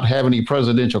does not have any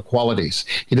presidential qualities.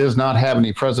 He does not have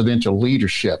any presidential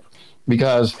leadership,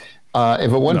 because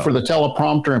if it wasn't for the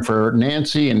teleprompter and for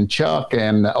Nancy and Chuck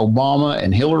and Obama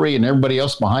and Hillary and everybody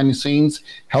else behind the scenes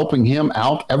helping him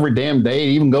out every damn day,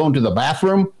 even going to the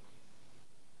bathroom,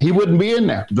 he wouldn't be in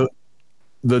there. The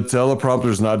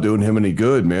teleprompter's not doing him any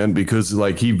good, man, because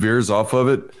he veers off of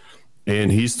it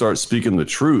and he starts speaking the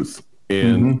truth.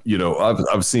 And,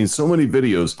 I've seen so many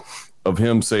videos of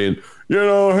him saying, hey,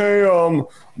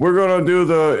 we're going to do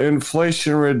the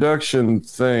Inflation Reduction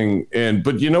thing.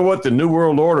 But you know what? The New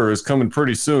World Order is coming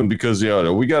pretty soon, because,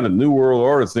 we got a New World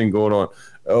Order thing going on.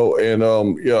 Oh, and,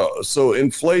 so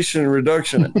Inflation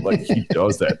Reduction, he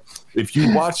does that. If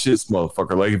you watch this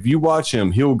motherfucker, if you watch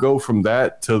him, he'll go from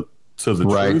that to the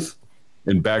truth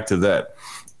and back to that.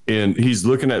 And he's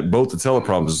looking at both the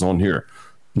teleprompters on here.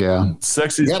 Yeah.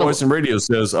 Sexiest Voice in Radio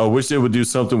says, I wish they would do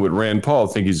something with Rand Paul.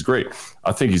 I think he's great.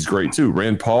 I think he's great too.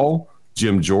 Rand Paul,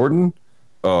 Jim Jordan,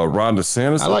 Ron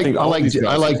DeSantis. I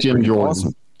like Jim Jordan.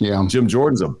 Awesome. Yeah. Jim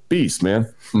Jordan's a beast, man.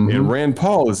 Mm-hmm. And Rand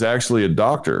Paul is actually a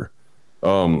doctor.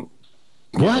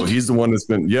 What? He's the one that's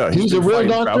been, he's a real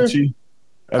doctor. Fauci.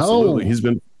 Absolutely. He's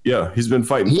been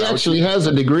fighting. He Fauci. actually has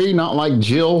a degree, not like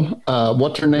Jill.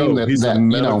 What's her name? He's a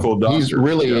medical doctor. He's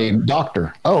really a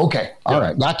doctor. Oh, okay. All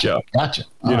right. Gotcha.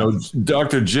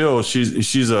 Dr. Jill,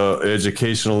 she's a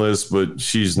educationalist, but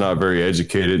she's not very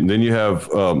educated. And then you have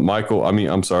Michelle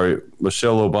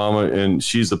Obama, and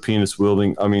she's a penis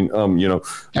wielding. Very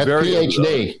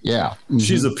PhD. Yeah. Mm-hmm.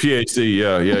 She's a PhD.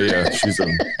 Yeah. She's a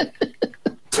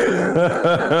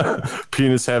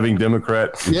penis having Democrat.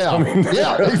 Yeah.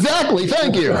 Exactly.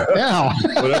 Thank you. Yeah.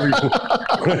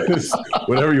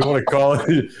 Whatever you want to call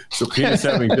it. It's a penis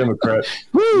having Democrat.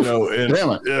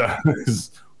 Damn it. Yeah.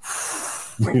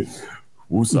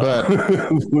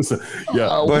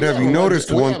 But have you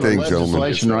noticed one thing,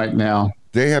 gentlemen? Right now,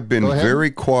 they have been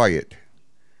very quiet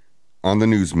on the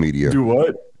news media. Do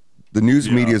what? The news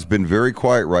media has been very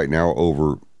quiet right now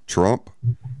over Trump,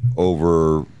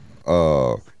 over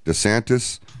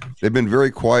DeSantis. They've been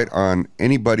very quiet on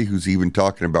anybody who's even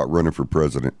talking about running for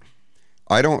president.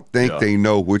 I don't think they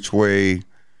know which way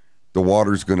the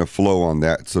water's going to flow on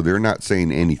that, so they're not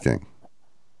saying anything.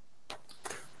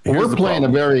 We're playing a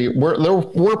very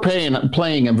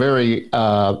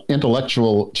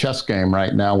intellectual chess game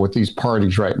right now with these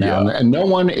parties right now, and no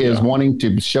one is wanting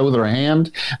to show their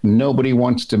hand. Nobody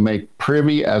wants to make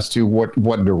privy as to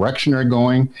what direction they're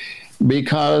going,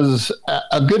 because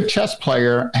a good chess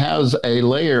player has a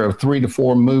layer of 3 to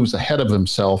 4 moves ahead of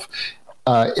himself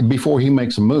before he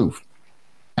makes a move.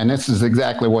 And this is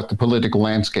exactly what the political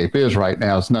landscape is right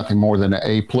now. It's nothing more than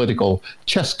a political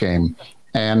chess game.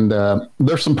 And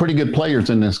there's some pretty good players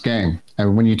in this game.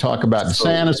 And when you talk about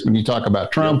DeSantis, when you talk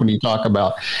about Trump, when you talk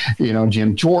about,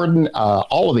 Jim Jordan,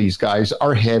 all of these guys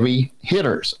are heavy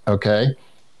hitters, okay?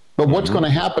 But what's going to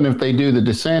happen if they do the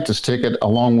DeSantis ticket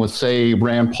along with, say,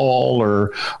 Rand Paul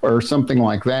or something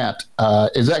like that?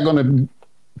 Is that going to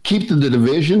keep the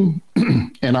division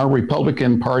in our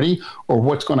Republican Party, or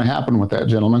what's going to happen with that,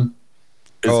 gentlemen?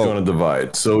 It's going to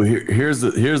divide. So here's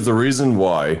the reason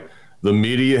why the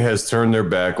media has turned their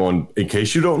back on. In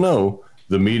case you don't know,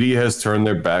 the media has turned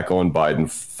their back on Biden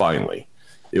finally.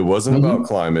 It wasn't about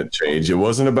climate change. It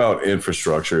wasn't about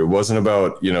infrastructure. It wasn't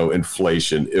about,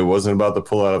 inflation. It wasn't about the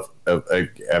pullout of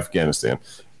Afghanistan.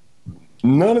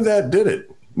 None of that did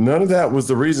it. None of that was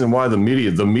the reason why the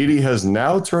media has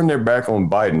now turned their back on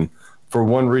Biden for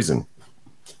one reason.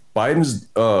 Biden's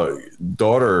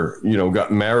daughter,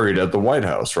 got married at the White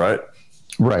House, right?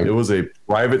 Right. It was a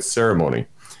private ceremony.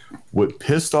 What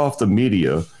pissed off the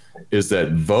media is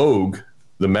that Vogue,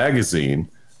 the magazine,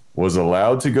 was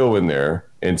allowed to go in there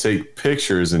and take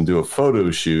pictures and do a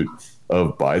photo shoot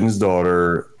of Biden's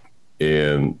daughter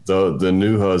and the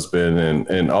new husband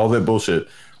and all that bullshit,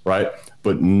 right?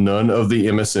 But none of the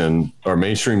MSN or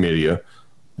mainstream media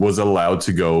was allowed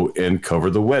to go and cover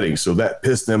the wedding. So that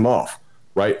pissed them off,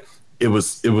 right? It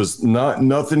was not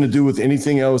nothing to do with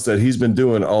anything else that he's been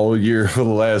doing all year for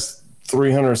the last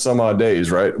 300 some odd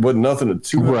days, right? What nothing to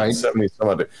 270 some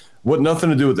odd days. What nothing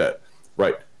to do with that,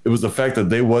 right? It was the fact that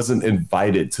they wasn't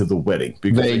invited to the wedding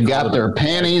because they got their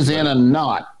panties in a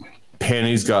knot.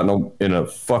 Panties got in a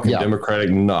fucking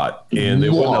Democratic knot, and they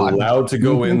weren't allowed to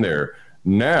go in there.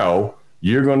 Now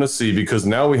you're going to see, because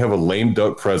now we have a lame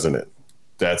duck president.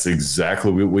 That's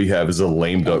exactly what we have, is a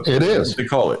lame duck president. It is. They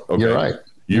call it. Okay? You're right.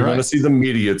 You're going to see the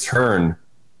media turn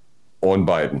on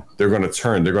Biden. They're going to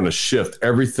turn. They're going to shift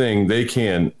everything they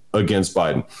can against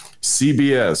Biden.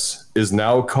 CBS is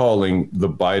now calling the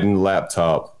Biden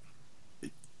laptop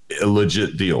a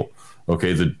legit deal.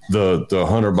 Okay, the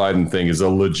Hunter Biden thing is a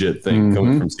legit thing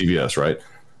coming from CBS, right?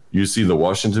 You see the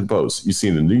Washington Post, you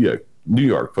see the New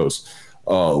York Post,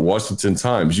 Washington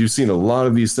Times. You've seen a lot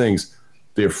of these things.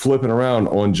 They're flipping around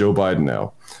on Joe Biden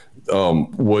now.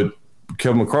 What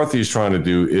Kevin McCarthy is trying to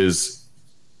do is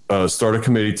start a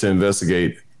committee to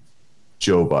investigate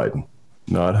Joe Biden,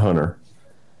 not Hunter,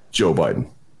 Joe Biden,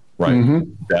 right?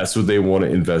 That's what they want to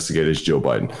investigate, is Joe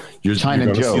Biden.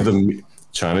 China Joe.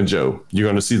 China Joe. You're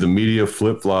going to see the media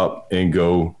flip-flop and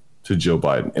go to Joe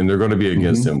Biden, and they're going to be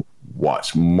against him.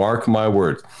 Watch, mark my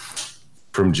words.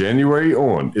 From January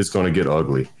on, it's going to get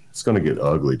ugly. It's going to get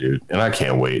ugly, dude. And I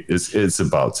can't wait. It's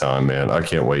about time, man. I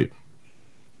can't wait.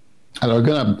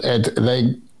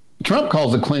 And Trump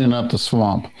calls it cleaning up the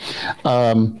swamp.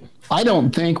 I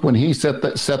don't think when he sat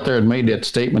there and made that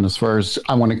statement, as far as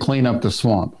I want to clean up the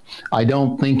swamp, I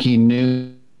don't think he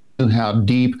knew how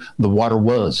deep the water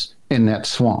was in that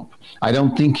swamp. I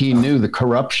don't think he knew the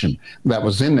corruption that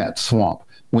was in that swamp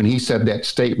when he said that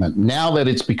statement. Now that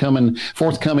it's becoming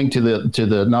forthcoming to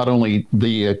the not only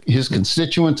his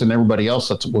constituents and everybody else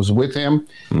that was with him.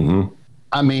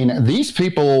 I mean, these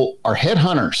people are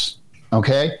headhunters.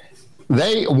 Okay,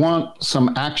 they want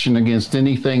some action against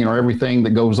anything or everything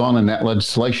that goes on in that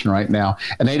legislation right now,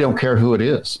 and they don't care who it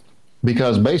is,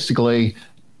 because basically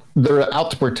they're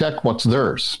out to protect what's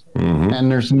theirs. And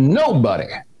there's nobody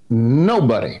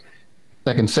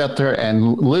that can sit there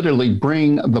and literally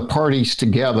bring the parties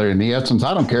together. In the essence,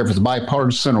 I don't care if it's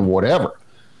bipartisan or whatever,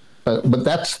 but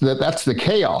that's the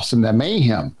chaos and the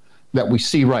mayhem that we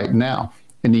see right now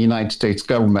in the United States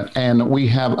government. And we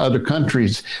have other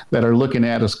countries that are looking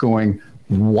at us going,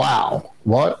 wow,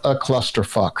 what a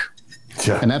clusterfuck.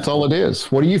 Yeah. And that's all it is.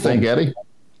 What do you think, Eddie?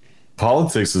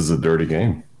 Politics is a dirty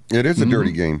game. It is a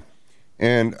dirty game.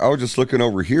 And I was just looking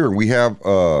over here. We have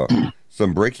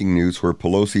some breaking news where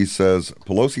Pelosi says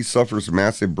Pelosi suffers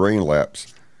massive brain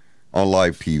lapse on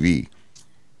live TV.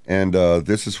 And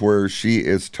this is where she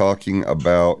is talking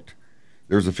about,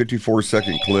 there's a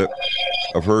 54-second clip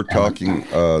of her talking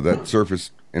that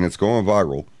surfaced, and it's going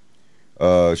viral,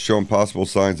 showing possible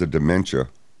signs of dementia,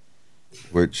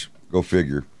 which, go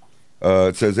figure.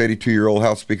 It says 82-year-old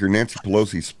House Speaker Nancy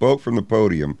Pelosi spoke from the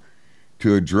podium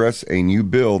to address a new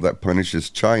bill that punishes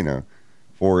China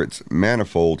for its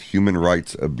manifold human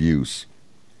rights abuse.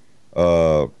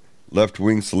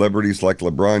 Left-wing celebrities like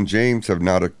LeBron James have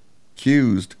been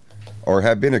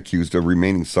accused of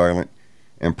remaining silent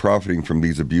and profiting from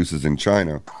these abuses in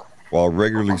China, while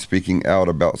regularly speaking out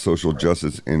about social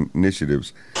justice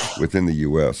initiatives within the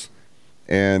U.S.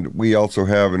 And we also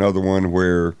have another one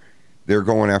where they're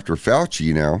going after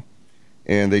Fauci now,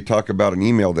 and they talk about an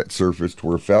email that surfaced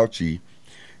where Fauci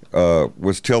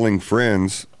was telling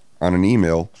friends on an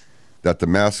email that the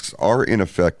masks are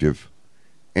ineffective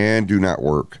and do not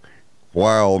work,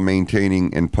 while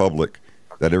maintaining in public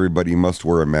that everybody must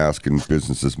wear a mask and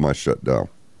businesses must shut down.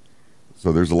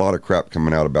 So there's a lot of crap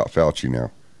coming out about Fauci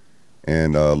now,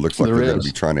 and looks like they're going to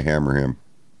be trying to hammer him.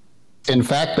 In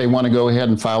fact, they want to go ahead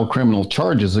and file criminal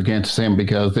charges against him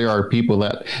because there are people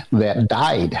that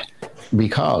died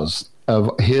because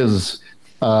of his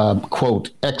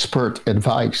quote expert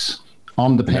advice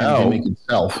on the pandemic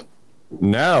itself.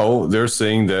 Now they're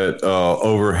saying that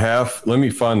over half. Let me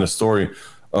find the story.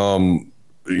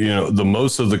 The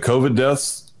most of the COVID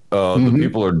deaths, the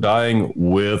people are dying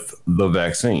with the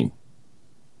vaccine.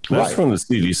 That's from the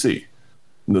CDC.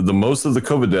 The most of the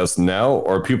COVID deaths now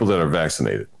are people that are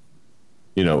vaccinated.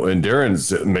 And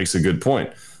Darren makes a good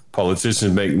point.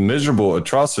 Politicians make miserable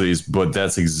atrocities, but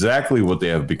that's exactly what they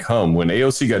have become. When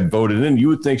AOC got voted in, you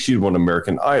would think she'd won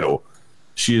American Idol.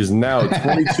 She is now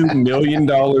 $22 million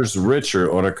richer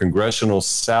on a congressional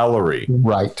salary.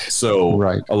 Right.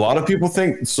 So a lot of people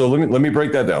think, so let me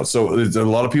break that down. So there's a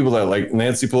lot of people that like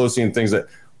Nancy Pelosi and things, that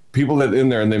people that in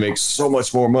there and they make so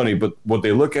much more money, but what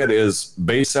they look at is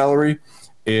base salary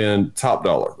and top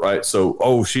dollar, right?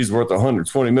 So, she's worth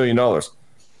 $120 million.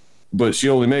 but she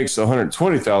only makes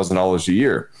 $120,000 a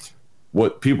year.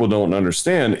 What people don't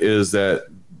understand is that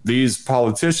these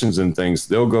politicians and things,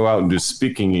 they'll go out and do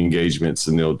speaking engagements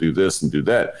and they'll do this and do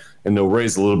that, and they'll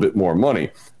raise a little bit more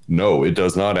money. No, it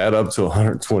does not add up to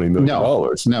 $120 million.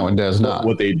 No, it does not.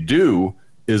 What they do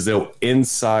is they'll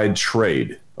inside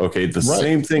trade. Okay, the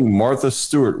same thing Martha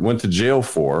Stewart went to jail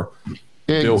for.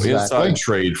 They'll inside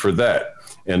trade for that,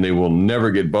 and they will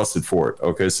never get busted for it.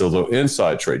 Okay, so they'll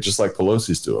inside trade, just like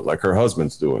Pelosi's doing, like her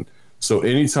husband's doing. So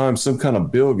anytime some kind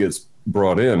of bill gets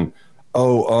brought in,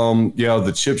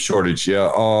 the chip shortage.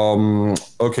 Yeah.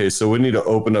 Okay, so we need to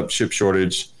open up chip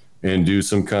shortage and do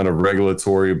some kind of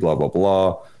regulatory blah blah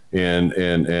blah,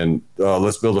 and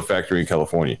let's build a factory in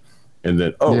California, and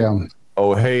then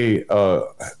hey,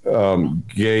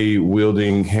 gay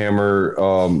wielding hammer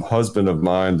husband of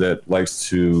mine that likes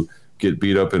to get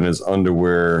beat up in his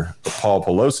underwear, Paul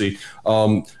Pelosi,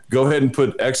 go ahead and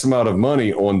put X amount of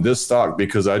money on this stock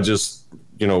because I just,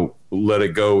 let it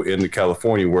go into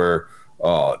California where,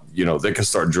 they can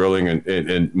start drilling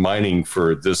and mining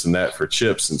for this and that for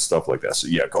chips and stuff like that. So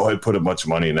yeah, go ahead and put a bunch of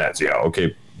money in that. So, yeah,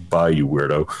 okay, bye, you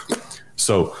weirdo.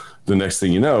 So the next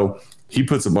thing you know, he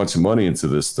puts a bunch of money into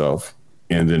this stuff,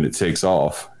 and then it takes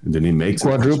off, and then he makes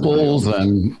quadruples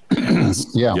and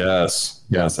yes,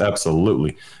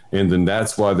 absolutely. And then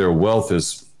that's why their wealth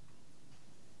is,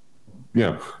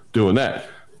 doing that.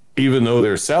 Even though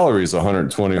their salary is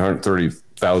 120,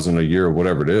 130,000 a year or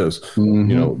whatever it is,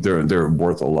 they're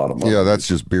worth a lot of money. Yeah, that's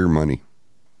just beer money.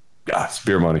 Yeah, it's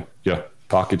beer money. Yeah,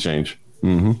 pocket change.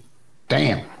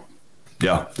 Damn.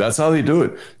 Yeah, that's how they do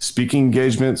it. Speaking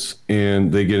engagements,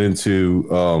 and they get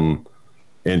into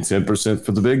and 10%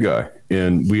 for the big guy.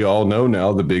 And we all know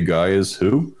now the big guy is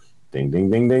who? Ding, ding,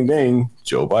 ding, ding, ding.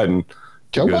 Joe Biden.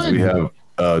 We have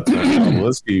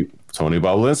Tony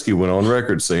Bobulinski went on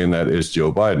record saying that is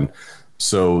Joe Biden.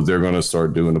 So they're going to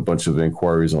start doing a bunch of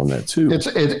inquiries on that too.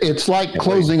 It's like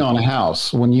closing on a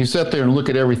house. When you sit there and look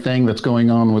at everything that's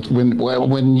going on with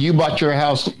when you bought your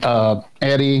house,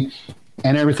 Eddie,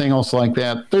 and everything else like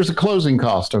that, there's a closing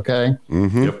cost, okay?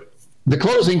 Mm-hmm. Yep. The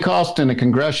closing cost in a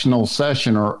congressional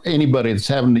session or anybody that's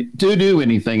having to do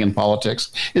anything in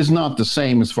politics is not the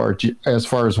same as far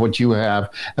as what you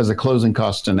have as a closing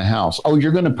cost in a house. Oh,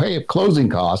 you're going to pay a closing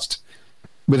cost,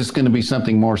 but it's going to be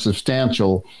something more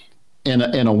substantial in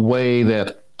a way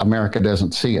that America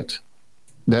doesn't see it.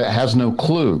 That has no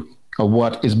clue of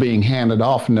what is being handed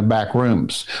off in the back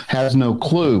rooms, has no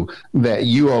clue that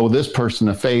you owe this person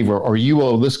a favor or you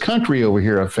owe this country over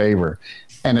here a favor.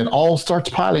 And it all starts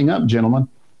piling up, gentlemen.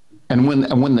 And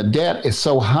when the debt is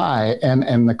so high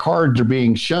and the cards are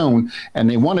being shown and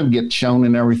they want to get shown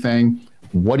and everything,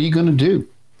 what are you going to do?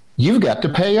 You've got to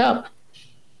pay up.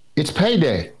 It's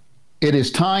payday. It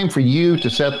is time for you to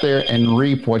sit there and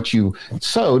reap what you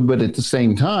sowed, but at the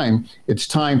same time, it's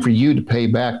time for you to pay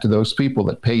back to those people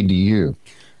that paid to you.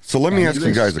 So let me ask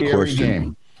you guys a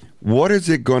question. What is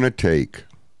it going to take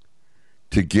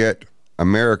to get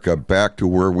America back to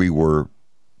where we were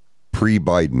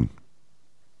pre-Biden?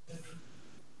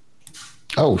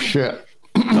 Oh, shit.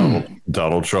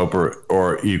 Donald Trump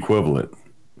or equivalent.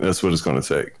 That's what it's going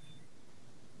to take.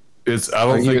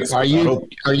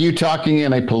 Are you talking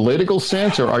in a political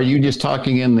sense, or are you just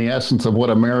talking in the essence of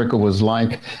what America was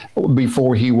like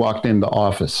before he walked into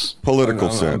office?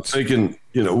 Political sense. I'm thinking,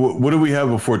 what did we have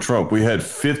before Trump? We had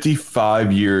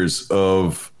 55 years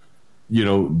of,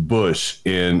 Bush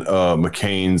and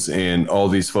McCain's and all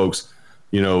these folks.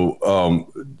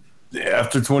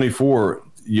 After 24,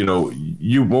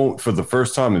 you won't, for the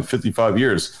first time in 55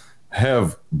 years,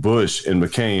 have Bush and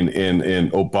McCain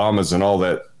and Obama's and all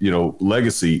that,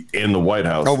 legacy in the White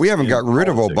House. Oh, we haven't got rid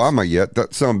of Obama yet.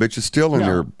 That son of a bitch is still in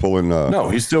there pulling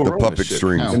he's still the puppet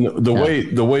strings. No.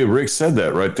 And the way Rick said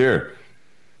that right there,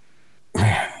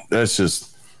 that's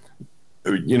just,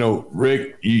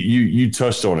 Rick, you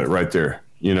touched on it right there.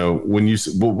 When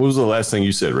what was the last thing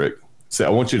you said, Rick? I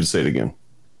want you to say it again.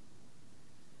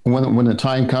 When the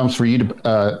time comes for you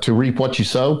to reap what you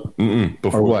sow?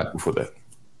 Before what? Before that.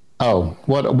 Oh,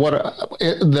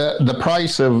 the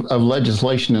price of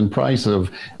legislation and price of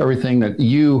everything that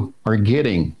you are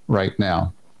getting right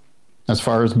now, as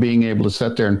far as being able to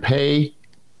sit there and pay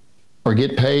or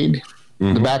get paid,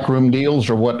 the backroom deals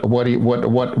or what?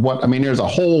 I mean, there's a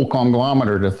whole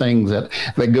conglomerate of things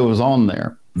that goes on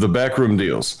there. The backroom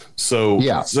deals. So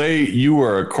say you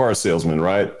were a car salesman,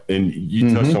 right? And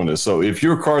you touched on this. So if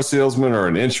you're a car salesman or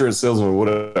an insurance salesman,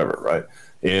 whatever, right?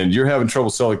 And you're having trouble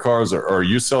selling cars or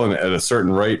you're selling at a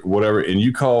certain rate, whatever, and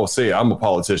you call, say, I'm a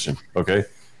politician, okay?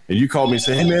 And you call me and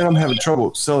say, hey, man, I'm having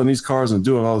trouble selling these cars and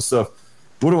doing all this stuff.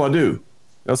 What do I do?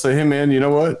 I'll say, hey, man, you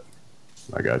know what?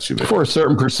 I got you, man. For a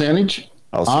certain percentage,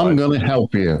 I'm going to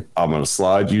help you. I'm going to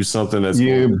slide you something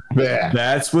bet.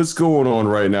 That's what's going on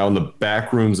right now in the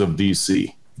back rooms of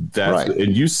DC. That's right.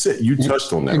 And you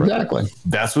touched on that. Exactly. Right?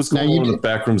 That's what's going on in the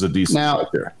back rooms of DC. Now, right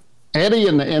there. Eddie,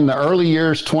 in the early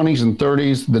years, 20s and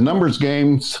 30s, the numbers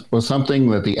games was something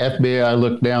that the FBI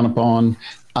looked down upon.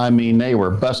 I mean, they were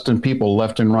busting people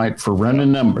left and right for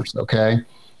running numbers, okay?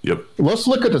 Yep. Let's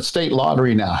look at the state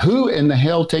lottery now. Who in the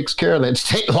hell takes care of that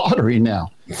state lottery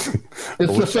now? It's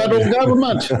the federal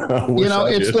government.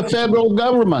 It's the federal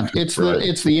government. It's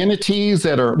the entities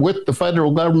that are with the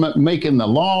federal government making the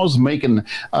laws, making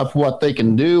up what they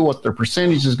can do, what their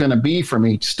percentage is going to be from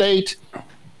each state.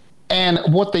 And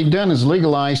what they've done is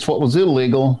legalized what was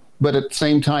illegal, but at the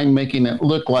same time making it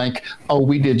look like, oh,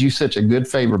 we did you such a good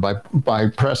favor by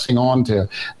pressing on to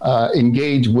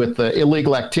engage with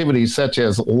illegal activities such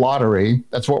as lottery.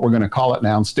 That's what we're going to call it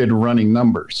now, instead of running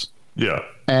numbers. Yeah.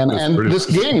 And this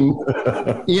game,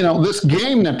 this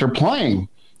game that they're playing,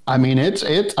 I mean,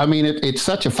 it's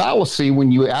such a fallacy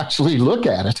when you actually look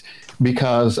at it,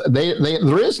 because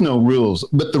there is no rules,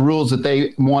 but the rules that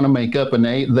they want to make up, and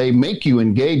they make you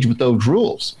engage with those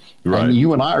rules. Right. And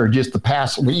you and I are just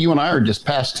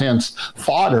past tense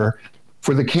fodder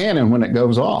for the cannon when it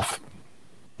goes off.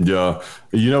 Yeah.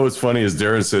 What's funny is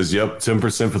Darren says, yep,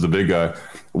 10% for the big guy,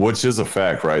 which is a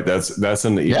fact, right? That's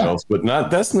in the emails, but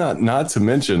not to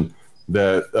mention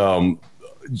that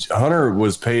Hunter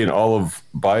was paying all of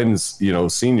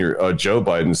Biden's, senior Joe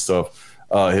Biden stuff.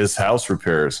 His house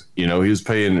repairs, he was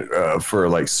paying for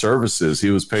like services.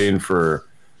 He was paying for,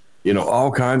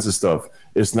 all kinds of stuff.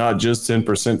 It's not just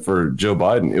 10% for Joe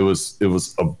Biden. It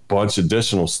was a bunch of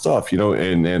additional stuff,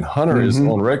 and Hunter is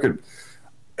on record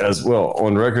as well,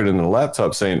 on record in the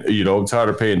laptop saying, I'm tired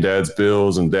of paying dad's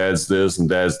bills and dad's this and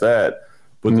dad's that.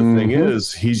 But the thing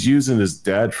is, he's using his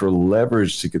dad for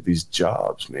leverage to get these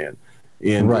jobs, man.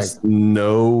 And this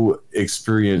no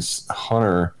experience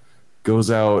Hunter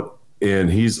goes out and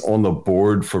he's on the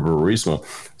board for Burisma.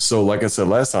 So like I said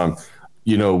last time,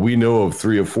 we know of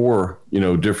 3 or 4,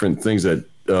 different things that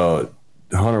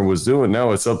Hunter was doing.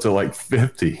 Now it's up to like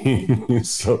 50.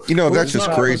 So that's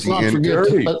just crazy. And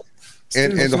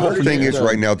the whole thing is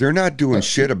right now, they're not doing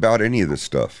shit about any of this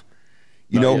stuff.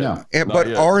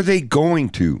 But are they going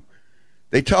to?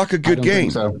 They talk a good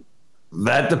game. So.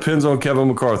 That depends on Kevin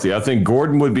McCarthy. I think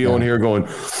Gordon would be on here going,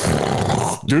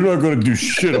 they're not going to do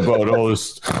shit about all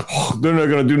this. They're not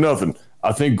going to do nothing.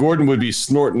 I think Gordon would be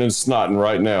snorting and snotting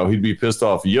right now. He'd be pissed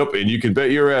off. Yep, and you can bet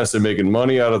your ass they're making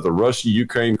money out of the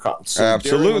Russia-Ukraine conflict.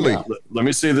 Absolutely. Let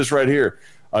me say this right here.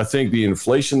 I think the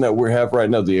inflation that we have right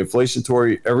now, the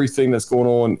inflationary, everything that's going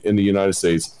on in the United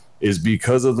States is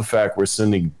because of the fact we're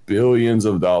sending billions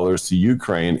of dollars to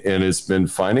Ukraine, and it's been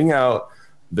finding out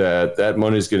that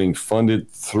money is getting funded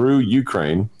through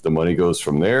Ukraine. The money goes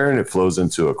from there and it flows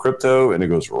into a crypto and it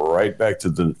goes right back to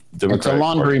the Democratic It's a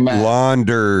laundromat.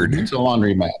 Laundered. It's a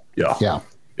laundromat. Yeah.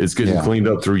 It's getting cleaned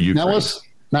up through Ukraine.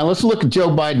 Now let's look at Joe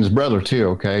Biden's brother too.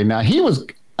 Okay. Now he was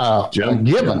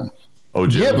given. Oh,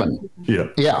 Jim. Given.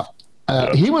 Yeah.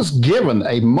 He was given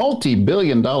a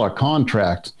multi-billion-dollar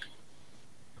contract,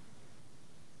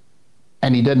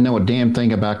 and he doesn't know a damn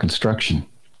thing about construction.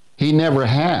 He never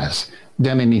has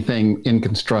done anything in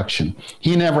construction.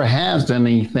 He never has done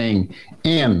anything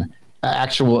in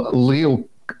actual legal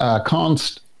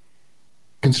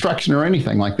construction or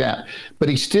anything like that. But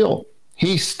he's still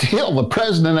the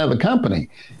president of the company,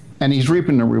 and he's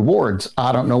reaping the rewards.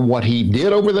 I don't know what he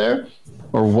did over there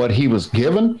or what he was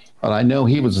given, but I know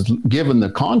he was given the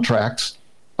contracts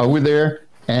over there,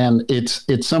 and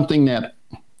it's something that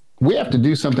we have to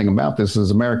do something about this as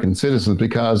American citizens,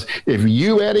 because if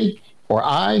you, Eddie, or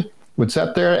I would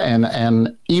sit there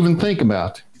and even think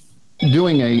about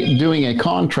doing a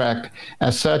contract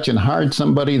as such and hired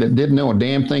somebody that didn't know a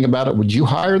damn thing about it, would you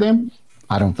hire them?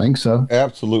 I don't think so.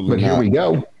 Absolutely but not. Here we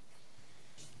go.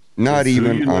 Not it's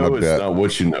even on a bet. It's not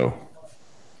what you know.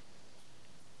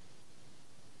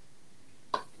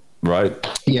 Right?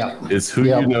 Yeah. It's who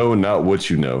you know, not what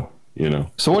you know.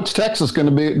 So what's Texas going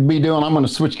to be doing? I'm going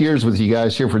to switch gears with you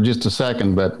guys here for just a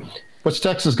second, but what's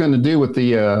Texas going to do with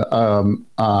the?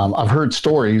 I've heard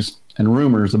stories and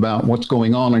rumors about what's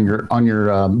going on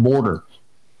your border.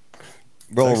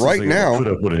 Well, Texas right now, put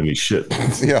up with any shit.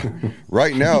 Yeah,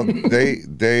 right now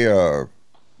they're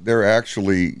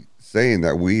actually saying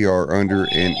that we are under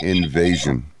an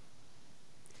invasion.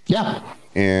 Yeah,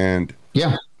 and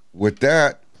with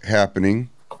that happening,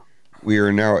 we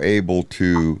are now able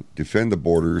to defend the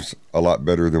borders a lot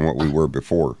better than what we were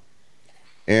before.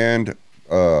 And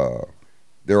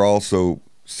they're also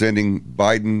sending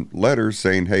Biden letters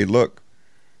saying, hey, look,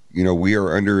 we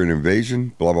are under an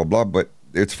invasion, blah, blah, blah, but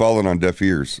it's fallen on deaf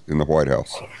ears in the White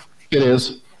House. It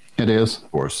is. It is.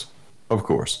 Of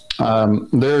course.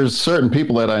 There's certain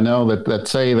people that I know that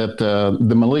say that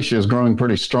the militia is growing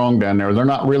pretty strong down there. They're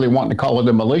not really wanting to call it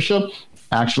a militia,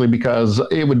 actually, because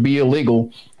it would be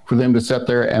illegal for them to sit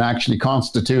there and actually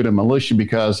constitute a militia,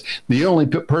 because the only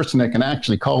person that can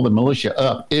actually call the militia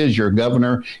up is your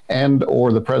governor and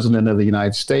or the president of the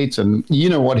United States. And you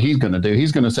know what he's going to do?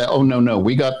 He's going to say, oh, no,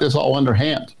 we got this all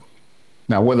underhand.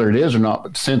 Now, whether it is or not,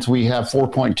 but since we have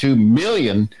 4.2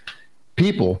 million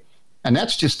people, and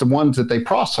that's just the ones that they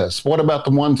process. What about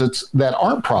the ones that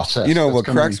aren't processed? What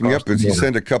cracks me up is you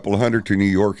send a couple hundred to New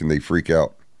York and they freak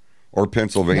out, or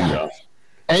Pennsylvania. Yeah.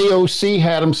 AOC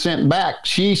had them sent back.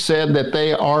 She said that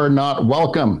they are not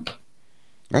welcome.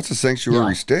 That's a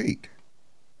sanctuary state.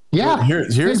 Yeah,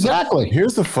 exactly.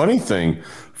 Here's the funny thing.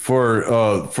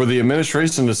 For the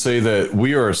administration to say that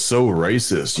we are so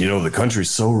racist, the country's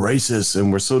so racist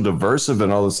and we're so diverse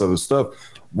and all this other stuff,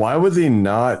 why would they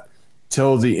not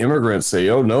tell the immigrants, say,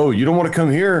 oh, no, you don't want to come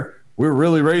here. We're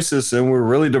really racist and we're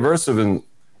really diverse. And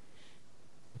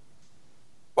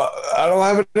I don't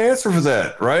have an answer for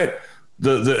that, right?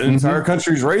 The entire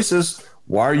country's racist.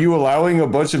 Why are you allowing a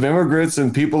bunch of immigrants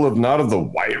and people of not of the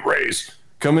white race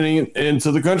coming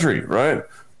into the country, right?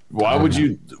 Why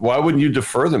wouldn't you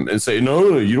defer them and say,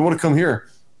 no, you don't want to come here?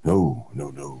 No,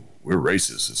 we're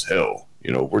racist as hell.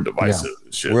 We're divisive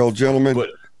and shit. Well, gentlemen,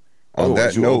 but on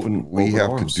that note, we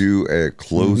have to do a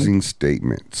closing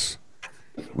statements.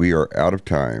 We are out of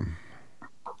time.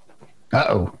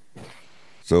 Uh-oh.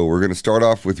 So we're going to start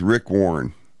off with Rick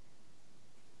Warren.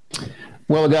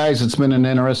 Well, guys, it's been an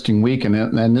interesting week,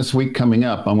 and this week coming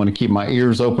up, I'm going to keep my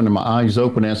ears open and my eyes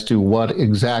open as to what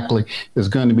exactly is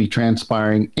going to be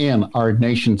transpiring in our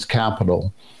nation's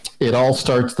capital. It all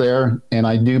starts there, and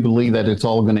I do believe that it's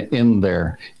all going to end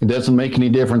there. It doesn't make any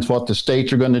difference what the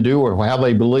states are going to do or how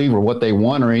they believe or what they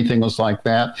want or anything else like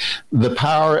that. The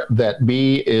power that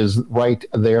be is right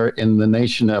there in the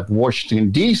nation of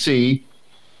Washington, D.C.,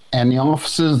 and the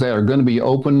offices that are going to be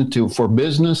open for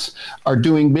business are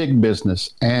doing big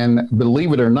business. And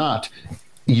believe it or not,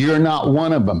 you're not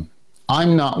one of them.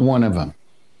 I'm not one of them.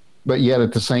 But yet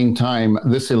at the same time,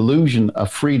 this illusion of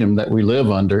freedom that we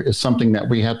live under is something that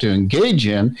we have to engage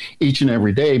in each and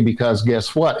every day, because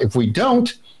guess what? If we don't,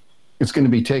 it's going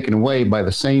to be taken away by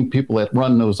the same people that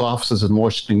run those offices in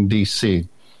Washington, D.C.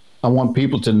 I want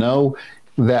people to know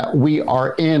that we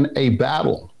are in a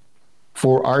battle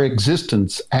for our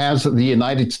existence as the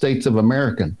United States of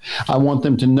America. I want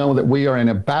them to know that we are in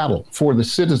a battle for the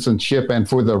citizenship and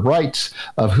for the rights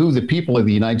of who the people of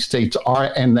the United States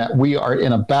are, and that we are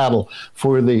in a battle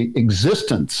for the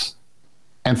existence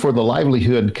and for the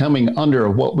livelihood coming under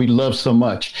what we love so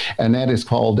much, and that is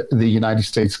called the United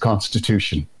States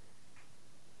Constitution.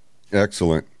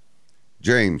 Excellent.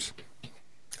 James.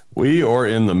 We are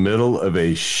in the middle of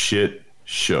a shit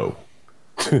show.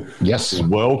 Yes.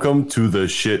 Welcome to the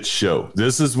shit show.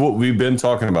 This is what we've been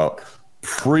talking about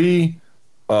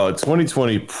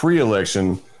pre-2020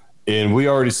 pre-election, and we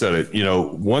already said it.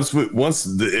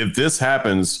 If this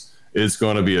happens, it's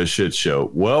going to be a shit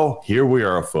show. Well, here we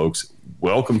are, folks.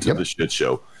 Welcome to the shit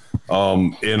show.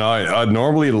 And I'd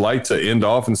normally like to end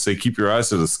off and say keep your eyes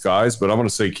to the skies, but I'm going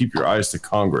to say keep your eyes to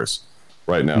Congress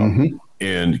right now,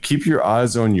 and keep your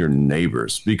eyes on your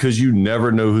neighbors, because you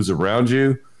never know who's around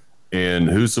you and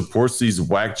who supports these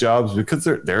whack jobs, because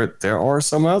there are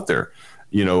some out there.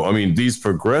 These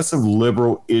progressive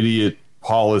liberal idiot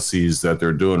policies that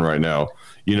they're doing right now.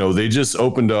 They just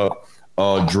opened up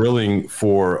drilling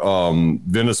for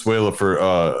Venezuela for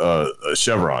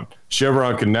Chevron.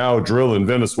 Chevron can now drill in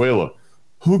Venezuela.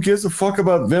 Who gives a fuck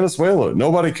about Venezuela?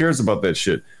 Nobody cares about that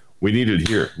shit. We need it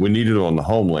here. We need it on the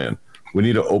homeland. We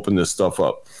need to open this stuff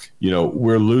up.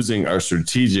 We're losing our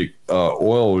strategic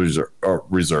oil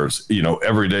reserves.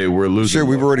 Every day we're losing. Sure,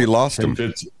 we've already lost them.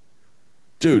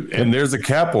 Dude, and there's a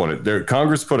cap on it.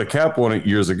 Congress put a cap on it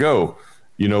years ago.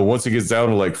 Once it gets down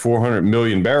to like 400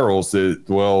 million barrels,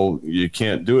 you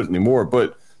can't do it anymore.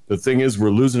 But the thing is,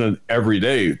 we're losing it every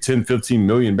day, 10, 15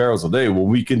 million barrels a day. Well,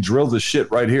 we can drill this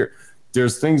shit right here.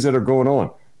 There's things that are going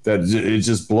on that it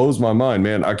just blows my mind,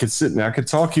 man. I could sit and I could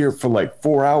talk here for like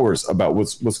 4 hours about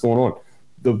what's going on.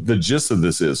 The gist of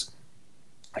this is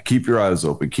keep your eyes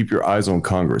open, keep your eyes on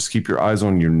Congress, keep your eyes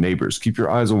on your neighbors, keep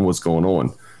your eyes on what's going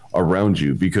on around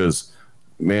you, because,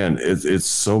 man, it's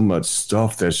so much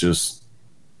stuff that's just,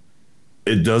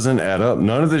 it doesn't add up.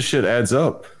 None of this shit adds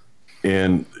up.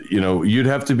 And, you'd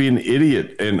have to be an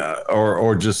idiot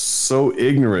or just so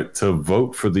ignorant to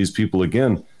vote for these people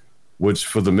again, which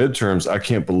for the midterms, I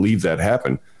can't believe that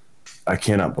happened. I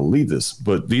cannot believe this,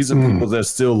 but these are people that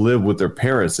still live with their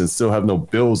parents and still have no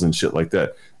bills and shit like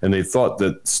that. And they thought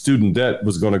that student debt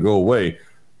was going to go away,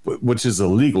 which is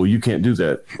illegal. You can't do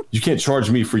that. You can't charge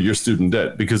me for your student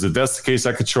debt, because if that's the case,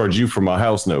 I could charge you for my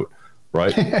house note,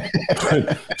 right?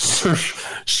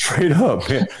 Straight up,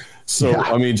 man. So,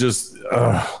 I mean, just,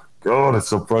 God, it's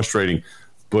so frustrating.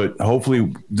 But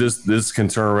hopefully this can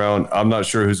turn around. I'm not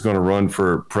sure who's going to run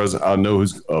for president. I know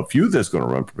who's a few that's going to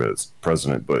run for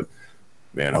president, but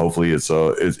man, hopefully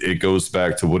it goes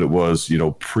back to what it was,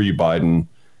 pre-Biden.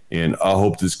 And I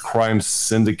hope this crime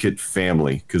syndicate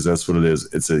family, because that's what it is.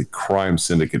 It's a crime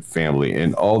syndicate family,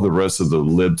 and all the rest of the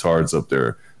libtards up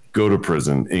there go to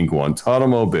prison in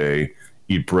Guantanamo Bay,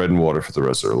 eat bread and water for the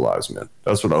rest of their lives, man.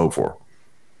 That's what I hope for.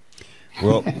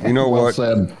 Well, you know Well what?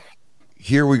 said.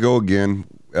 Here we go again.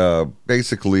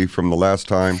 Basically, from the last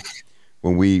time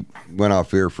when we went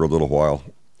off air for a little while,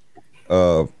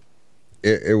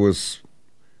 it was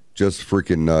just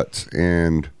freaking nuts.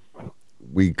 And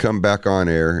we come back on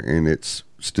air, and it's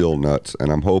still nuts. And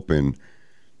I'm hoping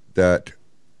that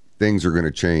things are going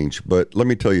to change. But let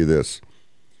me tell you this.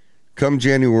 Come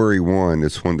January 1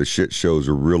 is when the shit shows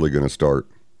are really going to start.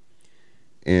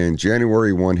 And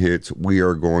January 1 hits, we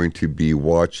are going to be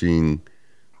watching...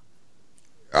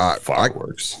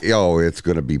 fireworks. It's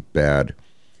going to be bad.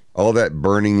 All that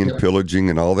burning and pillaging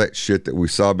and all that shit that we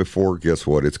saw before, guess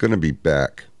what? It's going to be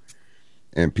back.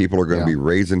 And people are going to be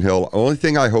raising hell. Only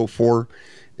thing I hope for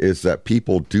is that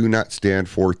people do not stand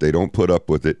for it. They don't put up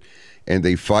with it. And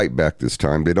they fight back this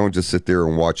time. They don't just sit there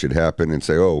and watch it happen and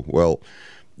say, oh, well,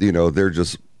 they're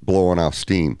just blowing off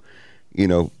steam.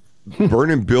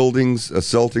 Burning buildings,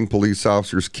 assaulting police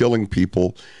officers, killing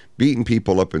people, beating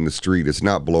people up in the street is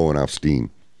not blowing off steam.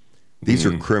 These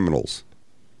are criminals,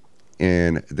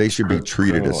 and they should be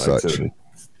treated as such. Activity.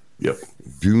 Yep.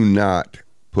 Do not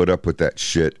put up with that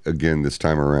shit again this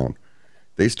time around.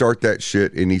 They start that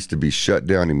shit, it needs to be shut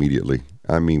down immediately.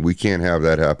 I mean, we can't have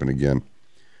that happen again.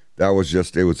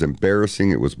 It was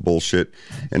embarrassing. It was bullshit.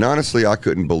 And honestly, I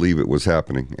couldn't believe it was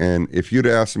happening. And if you'd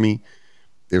asked me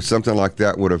if something like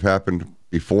that would have happened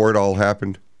before it all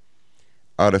happened,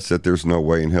 I'd have said there's no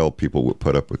way in hell people would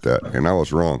put up with that. And I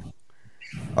was wrong.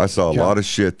 I saw a lot of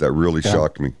shit that really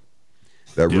shocked me,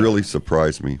 that really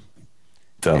surprised me.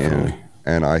 Definitely.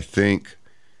 And I think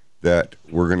that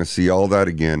we're going to see all that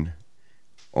again.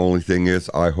 Only thing is,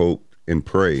 I hope and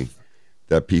pray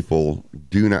that people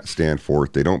do not stand for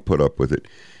it. They don't put up with it,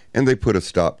 and they put a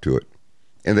stop to it.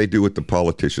 And they do what the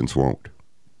politicians won't.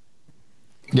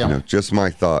 Yeah. Just my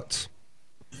thoughts.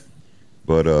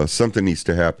 But something needs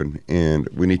to happen, and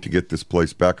we need to get this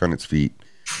place back on its feet,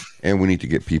 and we need to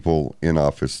get people in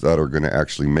office that are going to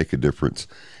actually make a difference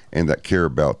and that care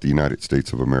about the United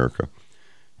States of America.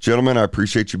 Gentlemen, I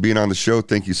appreciate you being on the show.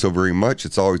 Thank you so very much.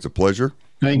 It's always a pleasure.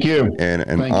 Thank you. And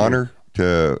an honor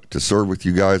to serve with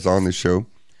you guys on this show.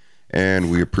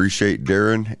 And we appreciate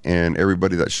Darren and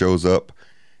everybody that shows up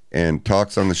and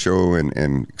talks on the show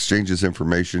and exchanges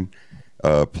information.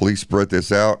 Please spread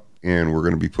this out, and we're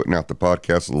going to be putting out the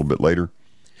podcast a little bit later.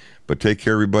 But take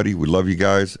care, everybody. We love you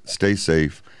guys. Stay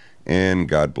safe, and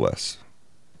God bless.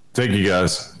 Thank you,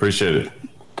 guys. Appreciate it.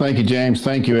 Thank you, James.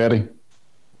 Thank you, Eddie.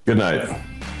 Good night.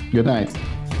 Good night.